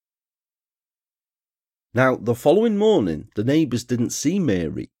 Now, the following morning, the neighbours didn't see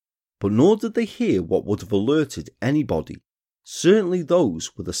Mary, but nor did they hear what would have alerted anybody, certainly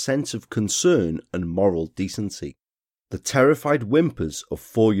those with a sense of concern and moral decency. The terrified whimpers of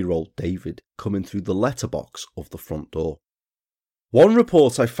 4-year-old David coming through the letterbox of the front door. One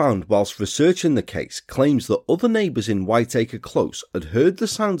report I found whilst researching the case claims that other neighbours in Whiteacre Close had heard the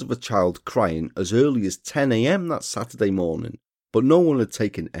sounds of a child crying as early as 10 a.m. that Saturday morning, but no one had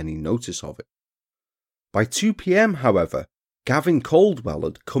taken any notice of it. By 2 p.m, however, Gavin Caldwell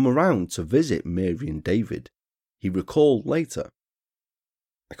had come around to visit Mary and David. He recalled later,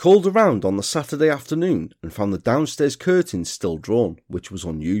 "I called around on the Saturday afternoon and found the downstairs curtains still drawn, which was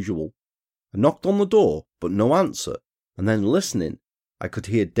unusual. I knocked on the door, but no answer, and then listening, I could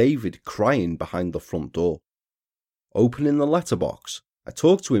hear David crying behind the front door. Opening the letterbox, I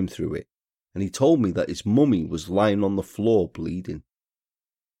talked to him through it, and he told me that his mummy was lying on the floor bleeding."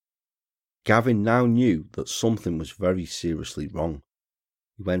 Gavin now knew that something was very seriously wrong.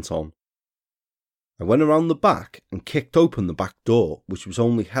 He went on, "I went around the back and kicked open the back door, which was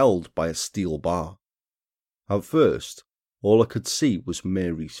only held by a steel bar. At first, all I could see was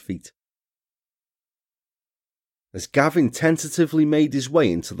Mary's feet." As Gavin tentatively made his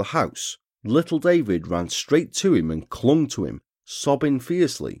way into the house, little David ran straight to him and clung to him, sobbing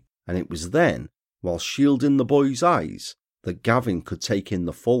fiercely, and it was then, while shielding the boy's eyes, that Gavin could take in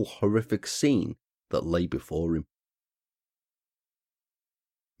the full horrific scene that lay before him.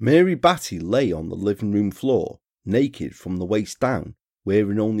 Mary Batty lay on the living room floor, naked from the waist down,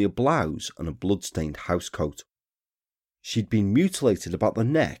 wearing only a blouse and a blood-stained housecoat. She'd been mutilated about the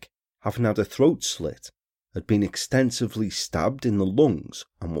neck, having had her throat slit, had been extensively stabbed in the lungs,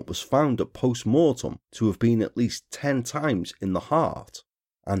 and what was found at post-mortem to have been at least 10 times in the heart,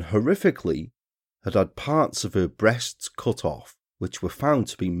 and horrifically had had parts of her breasts cut off, which were found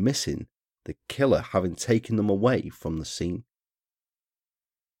to be missing, the killer having taken them away from the scene.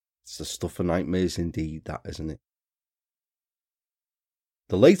 It's the stuff of nightmares indeed, that, isn't it?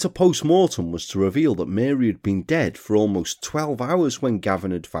 The later post-mortem was to reveal that Mary had been dead for almost 12 hours when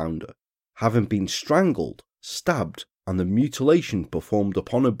Gavin had found her, having been strangled, stabbed, and the mutilation performed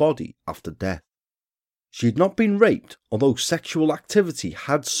upon her body after death. She had not been raped, although sexual activity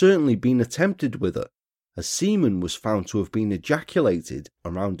had certainly been attempted with her, as semen was found to have been ejaculated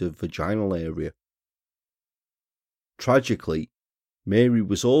around her vaginal area. Tragically, Mary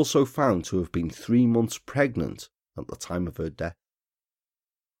was also found to have been 3 months pregnant at the time of her death.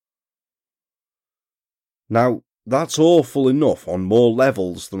 Now, that's awful enough on more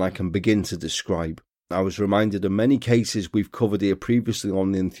levels than I can begin to describe. I was reminded of many cases we've covered here previously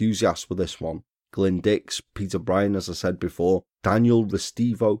on The Enthusiast with this one. Glyn Dix, Peter Bryan, as I said before, Daniel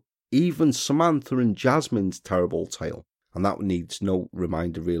Restivo, even Samantha and Jasmine's terrible tale, and that needs no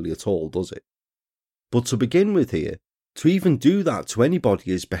reminder really at all, does it? But to begin with here, to even do that to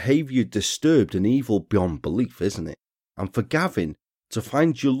anybody is behaviour disturbed and evil beyond belief, isn't it? And for Gavin to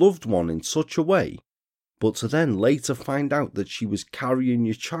find your loved one in such a way, but to then later find out that she was carrying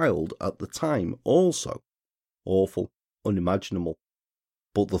your child at the time also. Awful, unimaginable.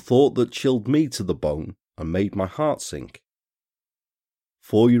 But the thought that chilled me to the bone and made my heart sink.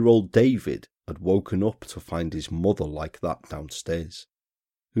 4-year-old David had woken up to find his mother like that downstairs.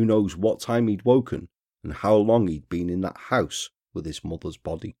 Who knows what time he'd woken and how long he'd been in that house with his mother's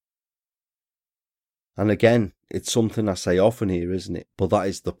body. And again, it's something I say often here, isn't it? But that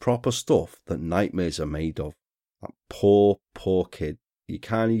is the proper stuff that nightmares are made of. That poor, poor kid. You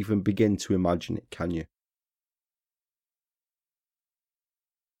can't even begin to imagine it, can you?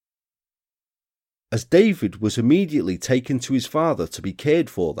 As David was immediately taken to his father to be cared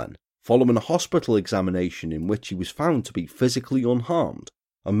for then, following a hospital examination in which he was found to be physically unharmed,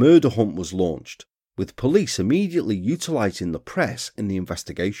 a murder hunt was launched, with police immediately utilising the press in the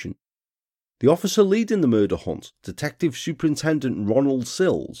investigation. The officer leading the murder hunt, Detective Superintendent Ronald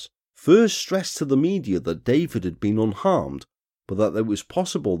Sills, first stressed to the media that David had been unharmed, but that it was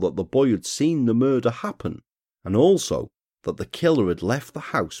possible that the boy had seen the murder happen, and also that the killer had left the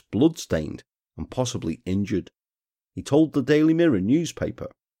house bloodstained and possibly injured. He told the Daily Mirror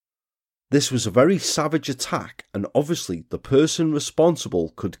newspaper, "This was a very savage attack, and obviously the person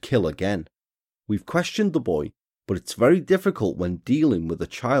responsible could kill again. We've questioned the boy, but it's very difficult when dealing with a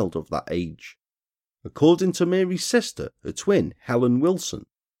child of that age." According to Mary's sister, her twin, Helen Wilson,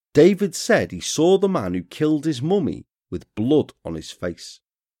 David said he saw the man who killed his mummy with blood on his face.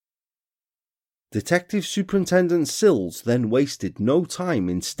 Detective Superintendent Sills then wasted no time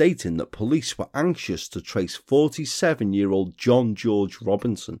in stating that police were anxious to trace 47-year-old John George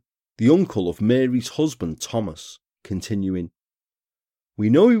Robinson, the uncle of Mary's husband Thomas, continuing, "We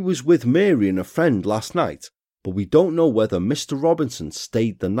know he was with Mary and a friend last night, but we don't know whether Mr. Robinson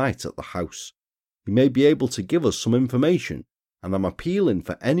stayed the night at the house. He may be able to give us some information, and I'm appealing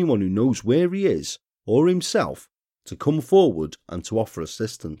for anyone who knows where he is, or himself, to come forward and to offer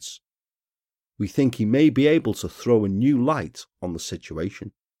assistance. We think he may be able to throw a new light on the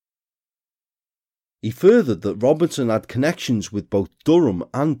situation." He furthered that Robinson had connections with both Durham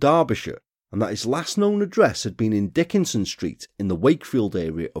and Derbyshire, and that his last known address had been in Dickinson Street in the Wakefield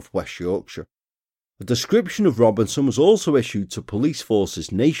area of West Yorkshire. A description of Robinson was also issued to police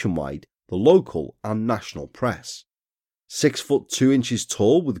forces nationwide, the local and national press. 6 foot 2 inches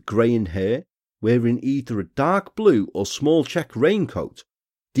tall with greying hair, wearing either a dark blue or small check raincoat,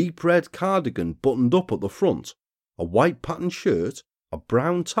 deep red cardigan buttoned up at the front, a white patterned shirt, a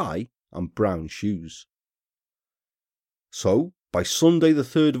brown tie and brown shoes. So, by Sunday the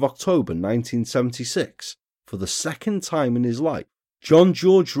 3rd of October 1976, for the second time in his life, John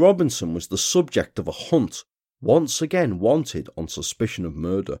George Robinson was the subject of a hunt, once again wanted on suspicion of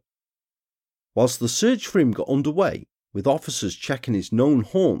murder. Whilst the search for him got underway, with officers checking his known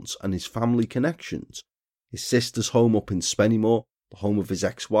haunts and his family connections, his sister's home up in Spennymoor, the home of his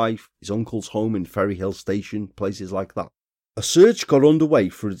ex-wife, his uncle's home in Ferryhill Station, places like that, a search got underway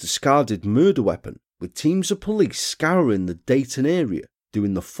for a discarded murder weapon, with teams of police scouring the Dayton area,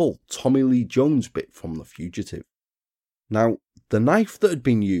 doing the full Tommy Lee Jones bit from The Fugitive. Now, the knife that had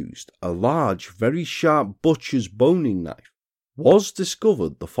been used, a large, very sharp butcher's boning knife, was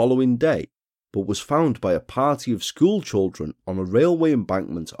discovered the following day, but was found by a party of school children on a railway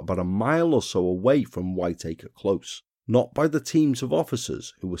embankment about a mile or so away from Whiteacre Close, not by the teams of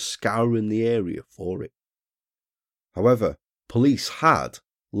officers who were scouring the area for it. However, police had,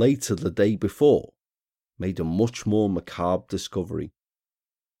 later the day before, made a much more macabre discovery.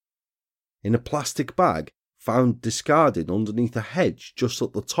 In a plastic bag found discarded underneath a hedge just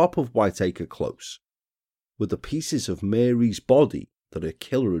at the top of Whiteacre Close, were the pieces of Mary's body that her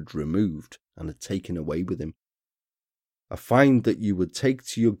killer had removed and had taken away with him. A find that you would take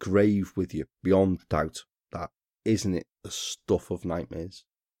to your grave with you, beyond doubt. That, isn't it, the stuff of nightmares?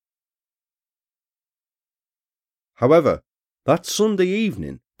 However, that Sunday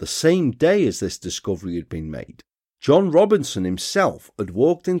evening, the same day as this discovery had been made, John Robinson himself had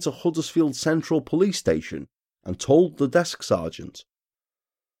walked into Huddersfield Central Police Station and told the desk sergeant,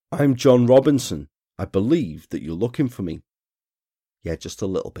 "I'm John Robinson. I believe that you're looking for me." Yeah, just a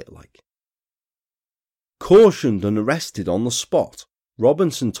little bit like. Cautioned and arrested on the spot,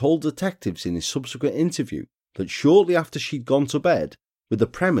 Robinson told detectives in his subsequent interview that shortly after she'd gone to bed, with the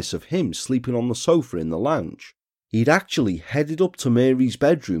premise of him sleeping on the sofa in the lounge, he'd actually headed up to Mary's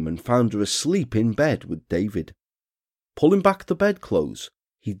bedroom and found her asleep in bed with David. Pulling back the bedclothes,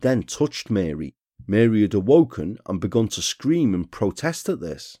 he'd then touched Mary. Mary had awoken and begun to scream and protest at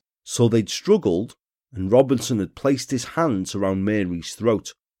this, so they'd struggled, and Robinson had placed his hands around Mary's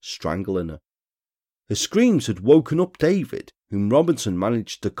throat, strangling her. Her screams had woken up David, whom Robinson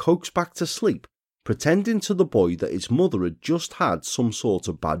managed to coax back to sleep, pretending to the boy that his mother had just had some sort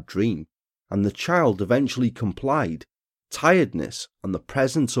of bad dream, and the child eventually complied. Tiredness and the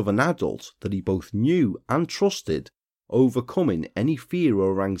presence of an adult that he both knew and trusted overcoming any fear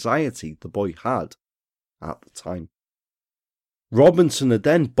or anxiety the boy had at the time. Robinson had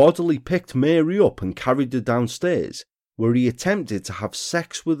then bodily picked Mary up and carried her downstairs, where he attempted to have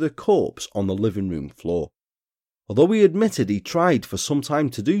sex with her corpse on the living room floor. Although he admitted he tried for some time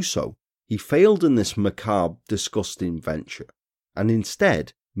to do so, he failed in this macabre, disgusting venture, and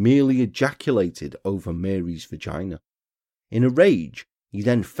instead merely ejaculated over Mary's vagina. In a rage, he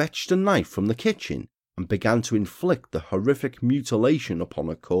then fetched a knife from the kitchen and began to inflict the horrific mutilation upon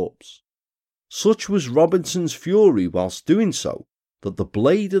her corpse. Such was Robinson's fury whilst doing so, that the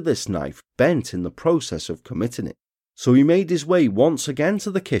blade of this knife bent in the process of committing it. So he made his way once again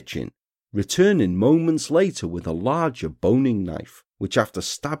to the kitchen, returning moments later with a larger boning knife, which after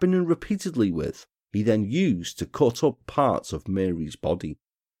stabbing her repeatedly with, he then used to cut up parts of Mary's body.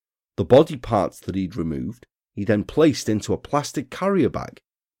 The body parts that he'd removed, he then placed into a plastic carrier bag,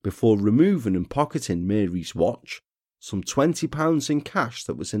 before removing and pocketing Mary's watch, some £20 in cash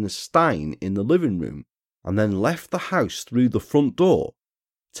that was in a stein in the living room, and then left the house through the front door,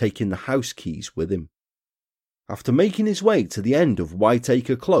 taking the house keys with him. After making his way to the end of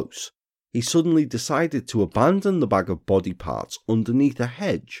Whiteacre Close, he suddenly decided to abandon the bag of body parts underneath a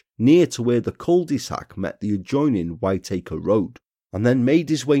hedge near to where the cul-de-sac met the adjoining Whiteacre Road, and then made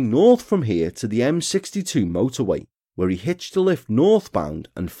his way north from here to the M62 motorway, where he hitched a lift northbound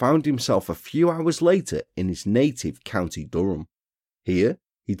and found himself a few hours later in his native County Durham. Here,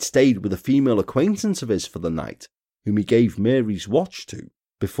 he'd stayed with a female acquaintance of his for the night, whom he gave Mary's watch to,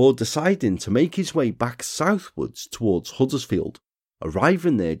 before deciding to make his way back southwards towards Huddersfield,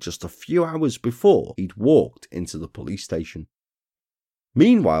 arriving there just a few hours before he'd walked into the police station.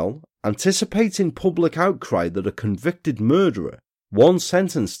 Meanwhile, anticipating public outcry that a convicted murderer, one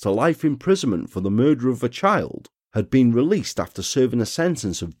sentenced to life imprisonment for the murder of a child, had been released after serving a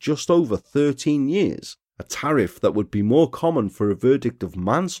sentence of just over 13 years, a tariff that would be more common for a verdict of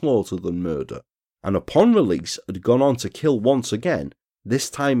manslaughter than murder, and upon release had gone on to kill once again, this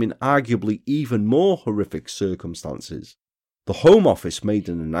time in arguably even more horrific circumstances. The Home Office made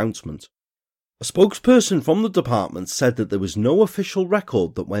an announcement. A spokesperson from the department said that there was no official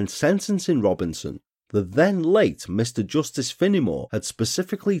record that when sentencing Robinson, the then late Mr. Justice Finnemore had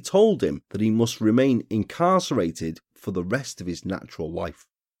specifically told him that he must remain incarcerated for the rest of his natural life.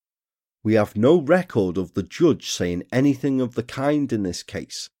 "We have no record of the judge saying anything of the kind in this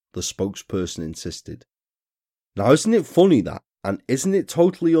case," the spokesperson insisted. Now isn't it funny that, and isn't it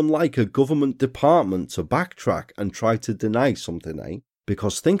totally unlike a government department to backtrack and try to deny something, eh?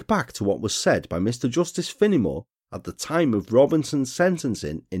 Because think back to what was said by Mr. Justice Finnemore at the time of Robinson's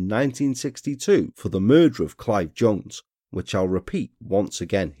sentencing in 1962 for the murder of Clive Jones, which I'll repeat once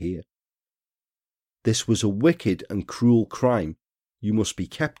again here. "This was a wicked and cruel crime. You must be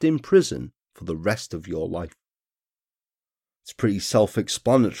kept in prison for the rest of your life." It's pretty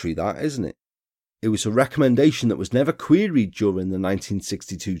self-explanatory that, isn't it? It was a recommendation that was never queried during the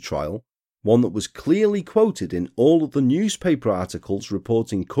 1962 trial, one that was clearly quoted in all of the newspaper articles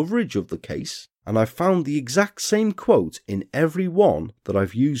reporting coverage of the case, and I found the exact same quote in every one that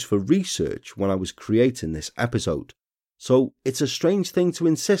I've used for research when I was creating this episode. So it's a strange thing to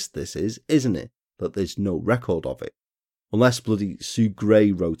insist this is, isn't it, that there's no record of it. Unless bloody Sue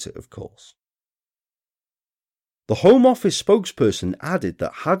Gray wrote it, of course. The Home Office spokesperson added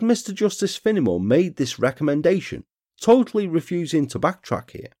that had Mr. Justice Finnemore made this recommendation, totally refusing to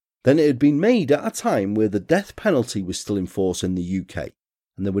backtrack here, Then it had been made at a time where the death penalty was still in force in the UK,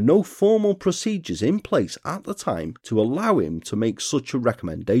 and there were no formal procedures in place at the time to allow him to make such a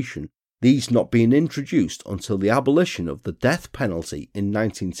recommendation, these not being introduced until the abolition of the death penalty in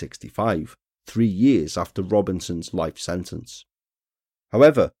 1965, 3 years after Robinson's life sentence.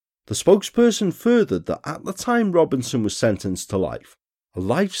 However, the spokesperson furthered that at the time Robinson was sentenced to life, a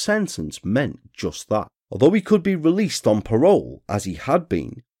life sentence meant just that. Although he could be released on parole, as he had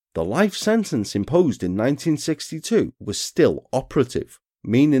been, the life sentence imposed in 1962 was still operative,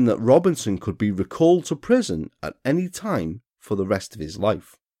 meaning that Robinson could be recalled to prison at any time for the rest of his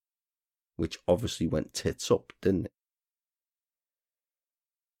life. Which obviously went tits up, didn't it?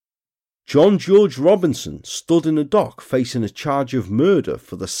 John George Robinson stood in a dock facing a charge of murder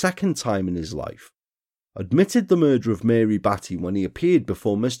for the second time in his life, admitted the murder of Mary Batty when he appeared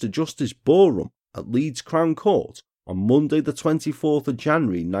before Mr. Justice Boreham at Leeds Crown Court on Monday the 24th of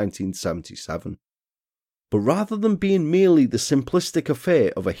January 1977. But rather than being merely the simplistic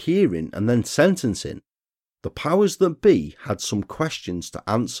affair of a hearing and then sentencing, the powers that be had some questions to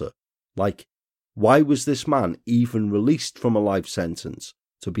answer, like, why was this man even released from a life sentence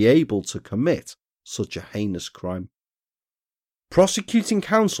to be able to commit such a heinous crime? Prosecuting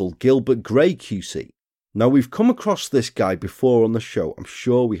counsel Gilbert Gray QC. Now, we've come across this guy before on the show, I'm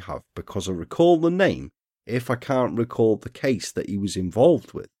sure we have, because I recall the name, if I can't recall the case that he was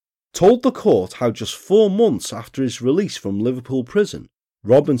involved with, told the court how just 4 months after his release from Liverpool prison,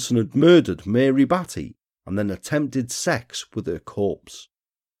 Robinson had murdered Mary Batty and then attempted sex with her corpse.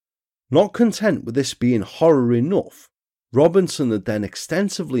 Not content with this being horror enough, Robinson had then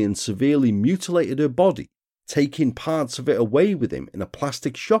extensively and severely mutilated her body, taking parts of it away with him in a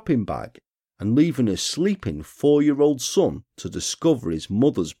plastic shopping bag and leaving her sleeping 4-year-old son to discover his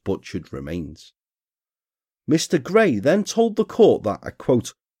mother's butchered remains. Mr. Gray then told the court that, I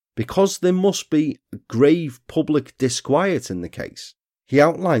quote, because there must be grave public disquiet in the case, he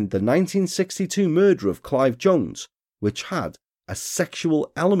outlined the 1962 murder of Clive Jones, which had a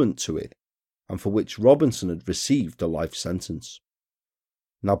sexual element to it, and for which Robinson had received a life sentence.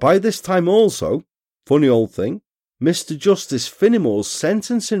 Now by this time also, funny old thing, Mr. Justice Finnemore's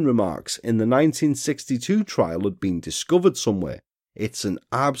sentencing remarks in the 1962 trial had been discovered somewhere. It's an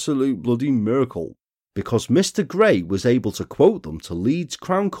absolute bloody miracle, because Mr. Gray was able to quote them to Leeds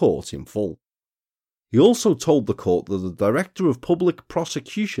Crown Court in full. He also told the court that the Director of Public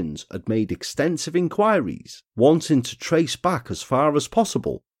Prosecutions had made extensive inquiries, wanting to trace back as far as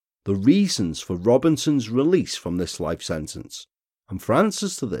possible the reasons for Robinson's release from this life sentence, and for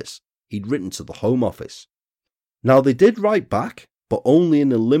answers to this, he'd written to the Home Office. Now they did write back, but only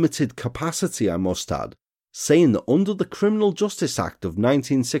in a limited capacity, I must add, saying that under the Criminal Justice Act of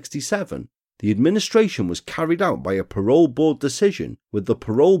 1967, the administration was carried out by a parole board decision, with the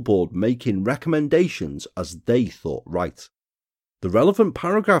parole board making recommendations as they thought right. The relevant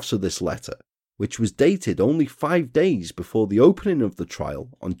paragraphs of this letter, which was dated only 5 days before the opening of the trial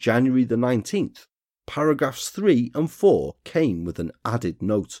on January the 19th, paragraphs 3 and 4 came with an added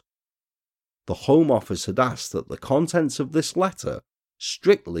note. The Home Office had asked that the contents of this letter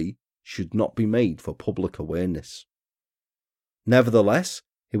strictly should not be made for public awareness. Nevertheless,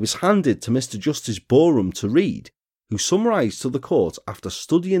 it was handed to Mr. Justice Boreham to read, who summarised to the court after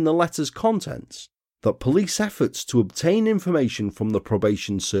studying the letter's contents that police efforts to obtain information from the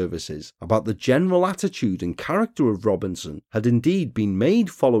probation services about the general attitude and character of Robinson had indeed been made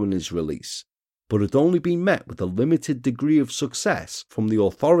following his release, but had only been met with a limited degree of success from the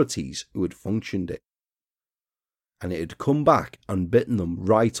authorities who had functioned it. And it had come back and bitten them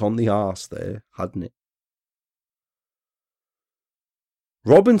right on the arse there, hadn't it?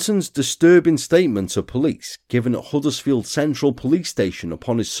 Robinson's disturbing statement to police given at Huddersfield Central Police Station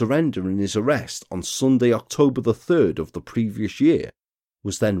upon his surrender and his arrest on Sunday, October the 3rd of the previous year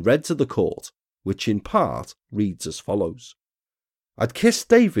was then read to the court, which in part reads as follows. I'd kissed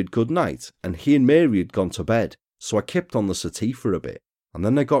David good night and he and Mary had gone to bed, so I kept on the settee for a bit, and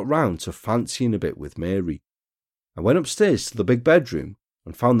then I got round to fancying a bit with Mary. I went upstairs to the big bedroom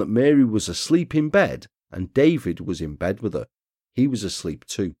and found that Mary was asleep in bed and David was in bed with her. He was asleep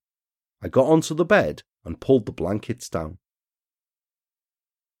too. I got onto the bed and pulled the blankets down.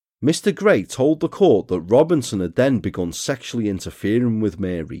 Mr. Gray told the court that Robinson had then begun sexually interfering with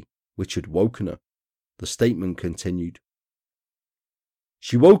Mary, which had woken her. The statement continued.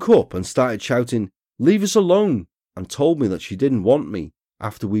 She woke up and started shouting, "Leave us alone," and told me that she didn't want me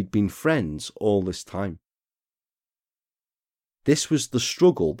after we'd been friends all this time. This was the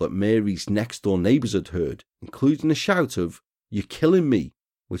struggle that Mary's next door neighbours had heard, including a shout of, "You're killing me,"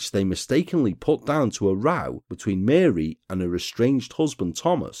 which they mistakenly put down to a row between Mary and her estranged husband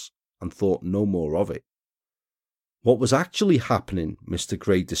Thomas, and thought no more of it. What was actually happening, Mr.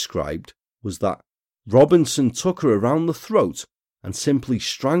 Gray described, was that Robinson took her around the throat and simply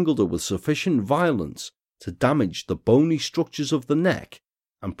strangled her with sufficient violence to damage the bony structures of the neck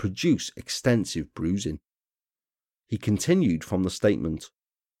and produce extensive bruising. He continued from the statement,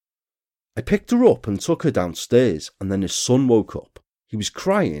 "I picked her up and took her downstairs, and then his son woke up. He was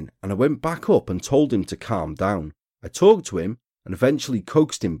crying, and I went back up and told him to calm down. I talked to him and eventually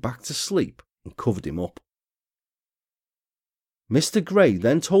coaxed him back to sleep and covered him up." Mr. Gray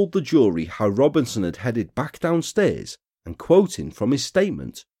then told the jury how Robinson had headed back downstairs and, quoting from his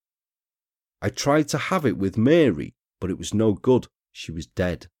statement, "I tried to have it with Mary, but it was no good. She was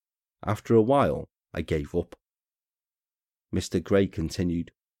dead. After a while, I gave up." Mr. Gray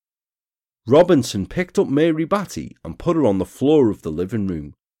continued, "Robinson picked up Mary Batty and put her on the floor of the living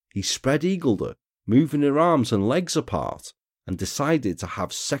room. He spread-eagled her, moving her arms and legs apart, and decided to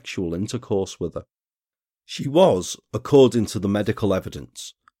have sexual intercourse with her. She was, according to the medical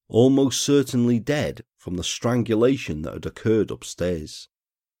evidence, almost certainly dead from the strangulation that had occurred upstairs.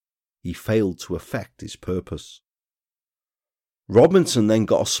 He failed to effect his purpose. Robinson then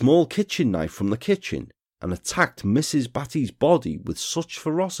got a small kitchen knife from the kitchen and attacked Mrs. Batty's body with such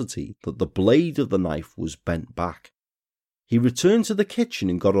ferocity that the blade of the knife was bent back. He returned to the kitchen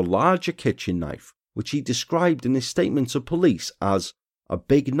and got a larger kitchen knife, which he described in his statement to police as a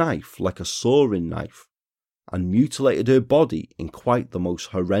big knife like a sawing knife, and mutilated her body in quite the most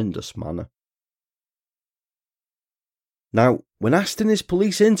horrendous manner. Now, when asked in his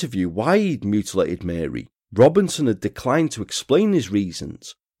police interview why he'd mutilated Mary, Robinson had declined to explain his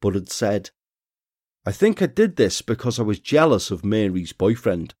reasons, but had said, "I think I did this because I was jealous of Mary's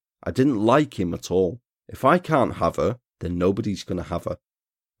boyfriend. I didn't like him at all. If I can't have her, then nobody's going to have her.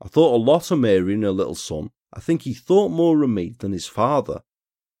 I thought a lot of Mary and her little son. I think he thought more of me than his father.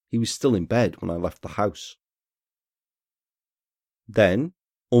 He was still in bed when I left the house." Then,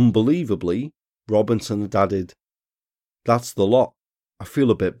 unbelievably, Robinson had added, "That's the lot. I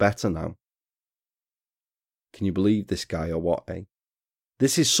feel a bit better now." Can you believe this guy or what, eh?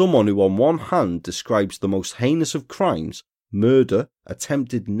 This is someone who on one hand describes the most heinous of crimes, murder,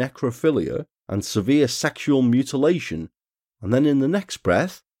 attempted necrophilia, and severe sexual mutilation, and then in the next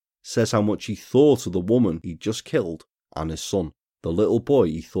breath says how much he thought of the woman he'd just killed and his son, the little boy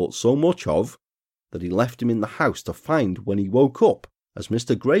he thought so much of that he left him in the house to find when he woke up, as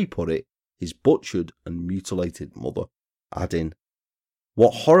Mr. Gray put it, his butchered and mutilated mother. Adding,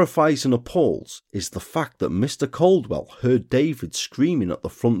 "What horrifies and appalls is the fact that Mr. Caldwell heard David screaming at the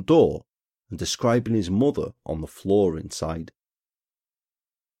front door and describing his mother on the floor inside."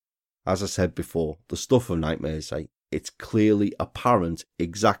 As I said before, the stuff of nightmares, eh? It's clearly apparent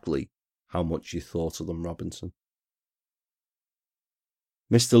exactly how much you thought of them, Robinson.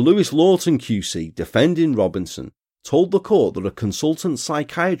 Mr. Lewis Lawton QC, defending Robinson, told the court that a consultant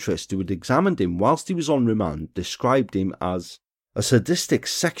psychiatrist who had examined him whilst he was on remand described him as a sadistic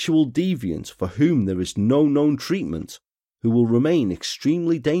sexual deviant for whom there is no known treatment, who will remain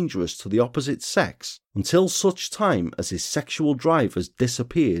extremely dangerous to the opposite sex until such time as his sexual drive has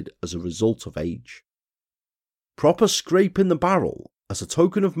disappeared as a result of age. Proper scrape in the barrel, as a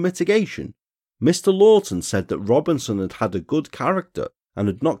token of mitigation, Mr. Lawton said that Robinson had had a good character and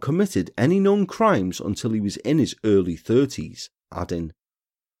had not committed any known crimes until he was in his early 30s, adding,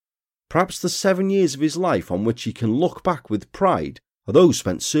 "Perhaps the 7 years of his life on which he can look back with pride are those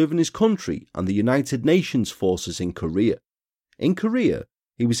spent serving his country and the United Nations forces in Korea. In Korea,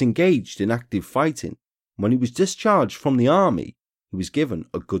 he was engaged in active fighting. When he was discharged from the army, he was given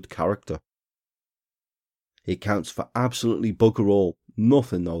a good character." It counts for absolutely bugger all,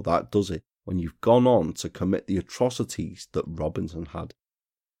 nothing though that does it, when you've gone on to commit the atrocities that Robinson had.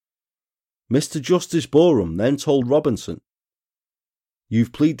 Mr. Justice Borum then told Robinson,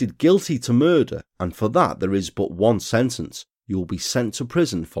 "You've pleaded guilty to murder, and for that there is but one sentence. You will be sent to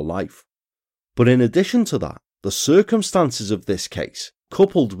prison for life. But in addition to that, the circumstances of this case,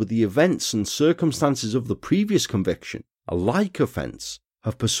 coupled with the events and circumstances of the previous conviction, a like offence,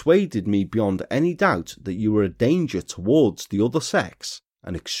 have persuaded me beyond any doubt that you are a danger towards the other sex,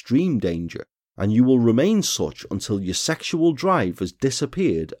 an extreme danger, and you will remain such until your sexual drive has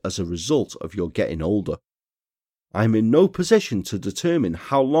disappeared as a result of your getting older. I am in no position to determine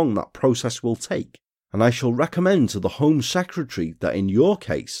how long that process will take, and I shall recommend to the Home Secretary that in your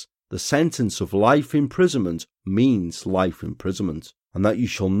case, the sentence of life imprisonment means life imprisonment, and that you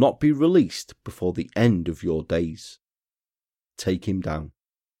shall not be released before the end of your days. Take him down."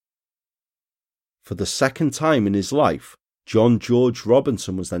 For the second time in his life, John George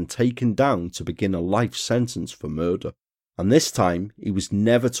Robinson was then taken down to begin a life sentence for murder. And this time, he was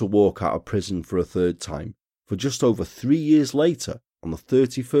never to walk out of prison for a third time, for just over 3 years later, on the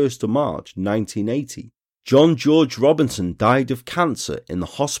 31st of March 1980, John George Robinson died of cancer in the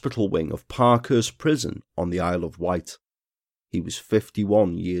hospital wing of Parkhurst Prison on the Isle of Wight. He was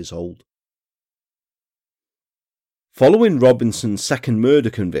 51 years old. Following Robinson's second murder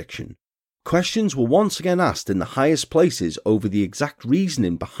conviction, questions were once again asked in the highest places over the exact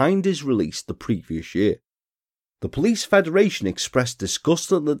reasoning behind his release the previous year. The Police Federation expressed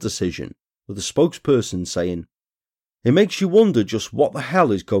disgust at the decision, with a spokesperson saying, "It makes you wonder just what the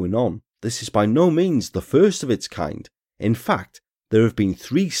hell is going on. This is by no means the first of its kind. In fact, there have been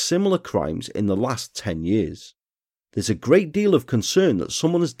 3 similar crimes in the last 10 years. There's a great deal of concern that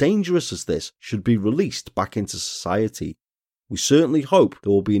someone as dangerous as this should be released back into society. We certainly hope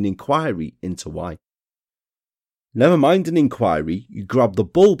there will be an inquiry into why." Never mind an inquiry, you grab the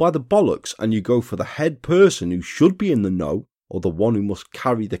bull by the bollocks and you go for the head person who should be in the know, or the one who must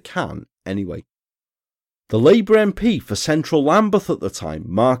carry the can anyway. The Labour MP for Central Lambeth at the time,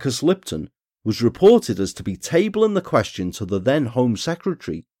 Marcus Lipton, was reported as to be tabling the question to the then Home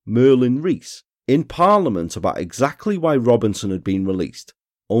Secretary, Merlin Rees, in Parliament about exactly why Robinson had been released,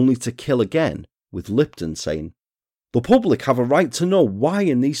 only to kill again, with Lipton saying, "The public have a right to know why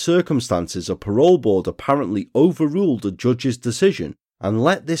in these circumstances a parole board apparently overruled a judge's decision and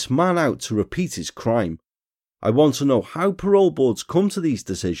let this man out to repeat his crime. I want to know how parole boards come to these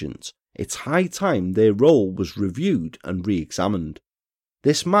decisions. It's high time their role was reviewed and re-examined.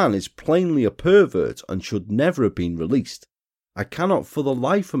 This man is plainly a pervert and should never have been released. I cannot for the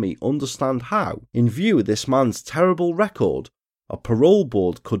life of me understand how, in view of this man's terrible record, a parole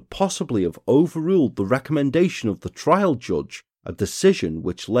board could possibly have overruled the recommendation of the trial judge, a decision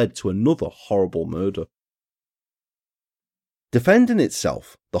which led to another horrible murder." Defending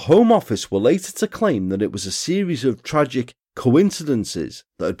itself, the Home Office were later to claim that it was a series of tragic coincidences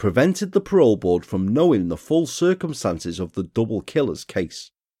that had prevented the parole board from knowing the full circumstances of the double killer's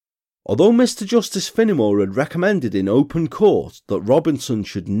case. Although Mr. Justice Finnemore had recommended in open court that Robinson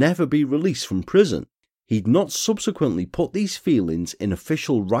should never be released from prison, he'd not subsequently put these feelings in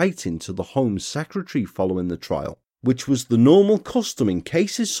official writing to the Home Secretary following the trial, which was the normal custom in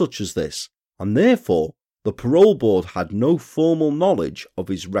cases such as this, and therefore the parole board had no formal knowledge of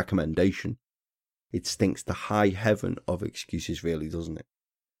his recommendation. It stinks to high heaven of excuses really, doesn't it?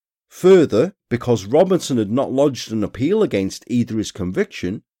 Further, because Robinson had not lodged an appeal against either his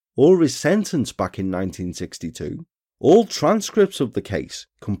conviction or his sentence back in 1962, all transcripts of the case,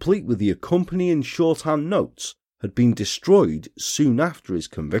 complete with the accompanying shorthand notes, had been destroyed soon after his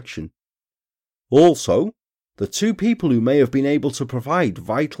conviction. Also, the 2 people who may have been able to provide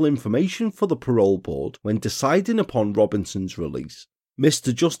vital information for the parole board when deciding upon Robinson's release,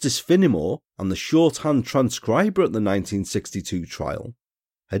 Mr. Justice Finnemore and the shorthand transcriber at the 1962 trial,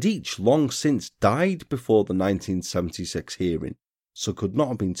 had each long since died before the 1976 hearing, so could not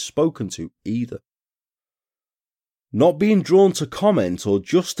have been spoken to either. Not being drawn to comment or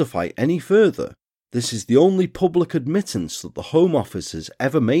justify any further, this is the only public admittance that the Home Office has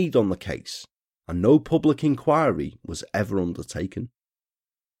ever made on the case, and no public inquiry was ever undertaken.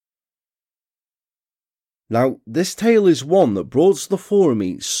 Now, this tale is one that brought to the fore of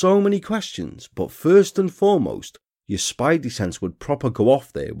me so many questions, but first and foremost, your spidey sense would proper go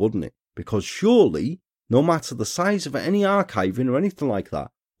off there, wouldn't it? Because surely, no matter the size of any archiving or anything like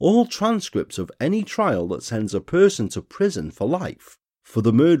that, all transcripts of any trial that sends a person to prison for life, for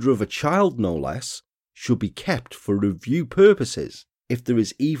the murder of a child no less, should be kept for review purposes, if there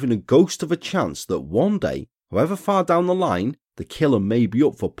is even a ghost of a chance that one day, however far down the line, the killer may be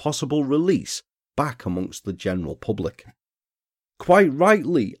up for possible release back amongst the general public. Quite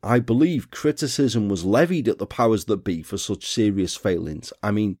rightly, I believe criticism was levied at the powers that be for such serious failings.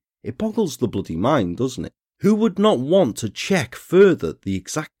 I mean, it boggles the bloody mind, doesn't it? Who would not want to check further the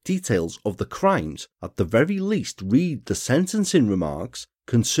exact details of the crimes, at the very least read the sentencing remarks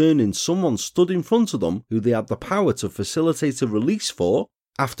concerning someone stood in front of them who they had the power to facilitate a release for,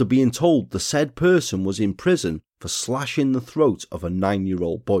 after being told the said person was in prison for slashing the throat of a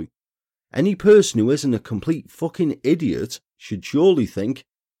 9-year-old boy? Any person who isn't a complete fucking idiot should surely think,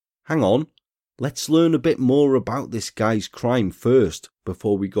 hang on, let's learn a bit more about this guy's crime first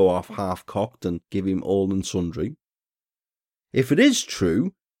before we go off half-cocked and give him all and sundry. If it is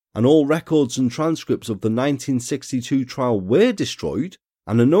true, and all records and transcripts of the 1962 trial were destroyed,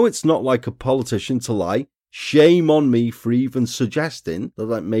 and I know it's not like a politician to lie, shame on me for even suggesting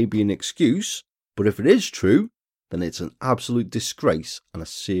that may be an excuse, but if it is true, then it's an absolute disgrace and a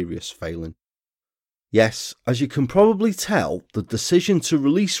serious failing. Yes, as you can probably tell, the decision to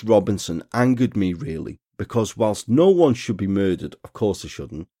release Robinson angered me really, because whilst no one should be murdered, of course they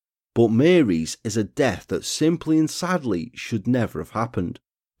shouldn't, but Mary's is a death that simply and sadly should never have happened,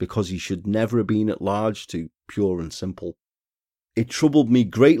 because he should never have been at large to, pure and simple. It troubled me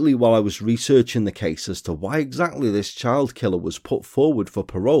greatly while I was researching the case as to why exactly this child killer was put forward for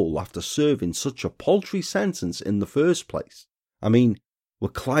parole after serving such a paltry sentence in the first place. I mean, were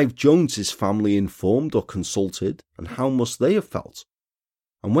Clive Jones's family informed or consulted, and how must they have felt?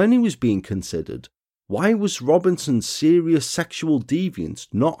 And when he was being considered, why was Robinson's serious sexual deviance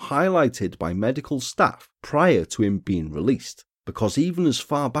not highlighted by medical staff prior to him being released? Because even as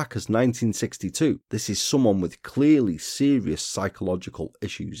far back as 1962, this is someone with clearly serious psychological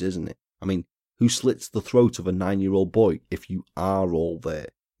issues, isn't it? I mean, who slits the throat of a 9-year-old boy if you are all there?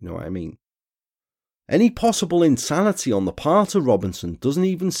 You know what I mean? Any possible insanity on the part of Robinson doesn't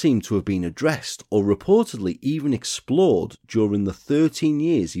even seem to have been addressed or reportedly even explored during the 13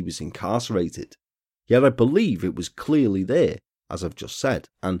 years he was incarcerated. Yet I believe it was clearly there, as I've just said,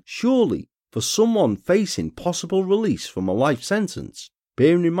 and surely, for someone facing possible release from a life sentence,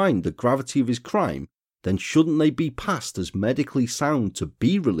 bearing in mind the gravity of his crime, then shouldn't they be passed as medically sound to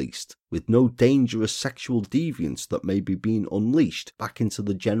be released with no dangerous sexual deviance that may be being unleashed back into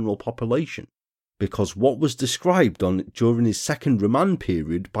the general population? Because what was described during his second remand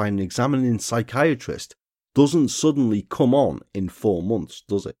period by an examining psychiatrist doesn't suddenly come on in 4 months,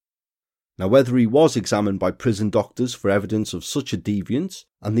 does it? Now, whether he was examined by prison doctors for evidence of such a deviance,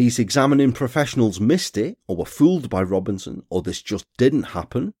 and these examining professionals missed it, or were fooled by Robinson, or this just didn't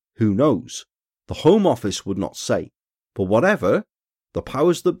happen, who knows? The Home Office would not say. But whatever, the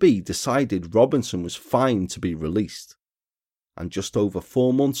powers that be decided Robinson was fine to be released. And just over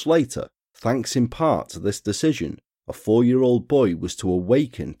 4 months later, thanks in part to this decision, a 4-year-old boy was to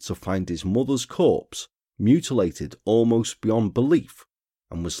awaken to find his mother's corpse mutilated almost beyond belief,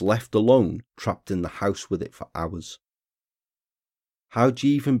 and was left alone, trapped in the house with it for hours. How do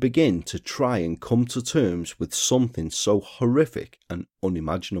you even begin to try and come to terms with something so horrific and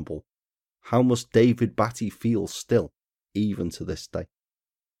unimaginable? How must David Batty feel still, even to this day?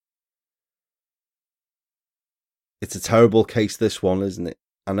 It's a terrible case, this one, isn't it?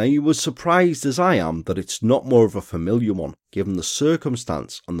 And are you as surprised as I am that it's not more of a familiar one, given the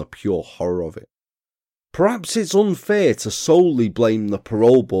circumstance and the pure horror of it? Perhaps it's unfair to solely blame the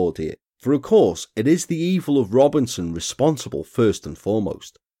parole board here, for of course it is the evil of Robinson responsible first and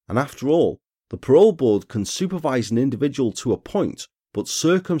foremost, and after all, the parole board can supervise an individual to a point, but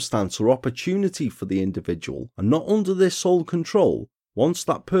circumstance or opportunity for the individual are not under their sole control once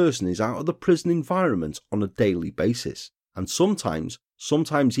that person is out of the prison environment on a daily basis, and sometimes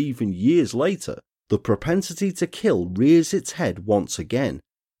even years later, the propensity to kill rears its head once again,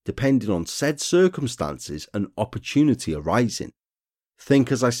 depending on said circumstances and opportunity arising.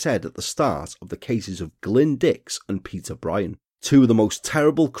 Think, as I said at the start, of the cases of Glyn Dix and Peter Bryan, two of the most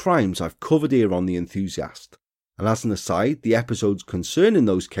terrible crimes I've covered here on The Enthusiast. And as an aside, the episodes concerning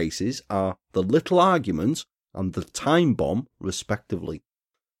those cases are The Little Argument and The Time Bomb, respectively.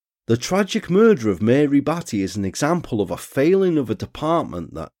 The tragic murder of Mary Batty is an example of a failing of a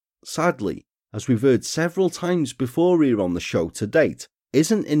department that, sadly, as we've heard several times before here on the show to date,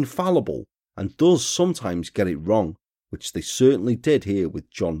 isn't infallible and does sometimes get it wrong, which they certainly did here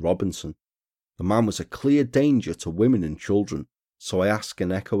with John Robinson. The man was a clear danger to women and children, so I ask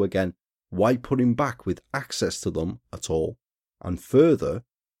and echo again, why put him back with access to them at all? And further,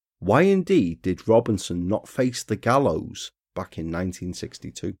 why indeed did Robinson not face the gallows back in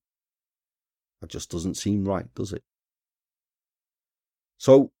 1962? That just doesn't seem right, does it?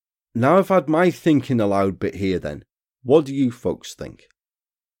 So, now I've had my thinking aloud bit here then, what do you folks think?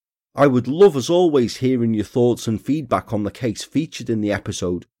 I would love, as always, hearing your thoughts and feedback on the case featured in the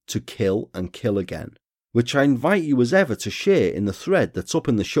episode To Kill and Kill Again, which I invite you as ever to share in the thread that's up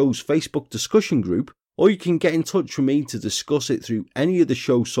in the show's Facebook discussion group, or you can get in touch with me to discuss it through any of the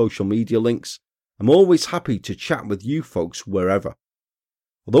show's social media links. I'm always happy to chat with you folks wherever.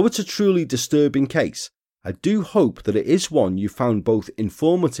 Although it's a truly disturbing case, I do hope that it is one you found both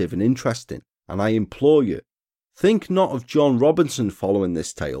informative and interesting, and I implore you, think not of John Robinson following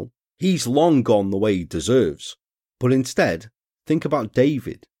this tale. He's long gone the way he deserves. But instead, think about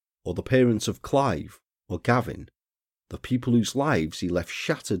David, or the parents of Clive, or Gavin, the people whose lives he left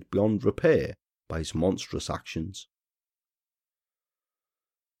shattered beyond repair by his monstrous actions.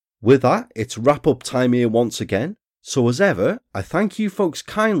 With that, it's wrap-up time here once again. So as ever, I thank you folks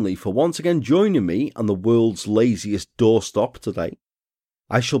kindly for once again joining me on the world's laziest doorstop today.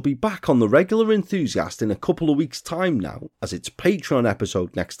 I shall be back on the regular Enthusiast in a couple of weeks' time now, as it's Patreon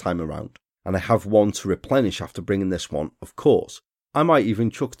episode next time around. and I have one to replenish after bringing this one, of course. I might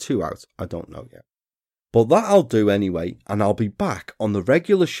even chuck 2 out, I don't know yet. But that I'll do anyway, and I'll be back on the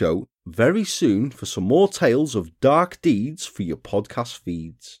regular show very soon for some more tales of dark deeds for your podcast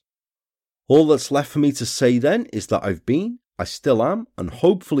feeds. All that's left for me to say then is that I still am, and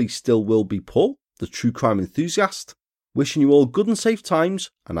hopefully still will be Paul, the true crime enthusiast, wishing you all good and safe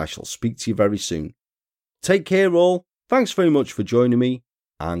times, and I shall speak to you very soon. Take care all, thanks very much for joining me,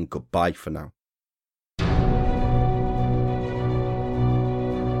 and goodbye for now.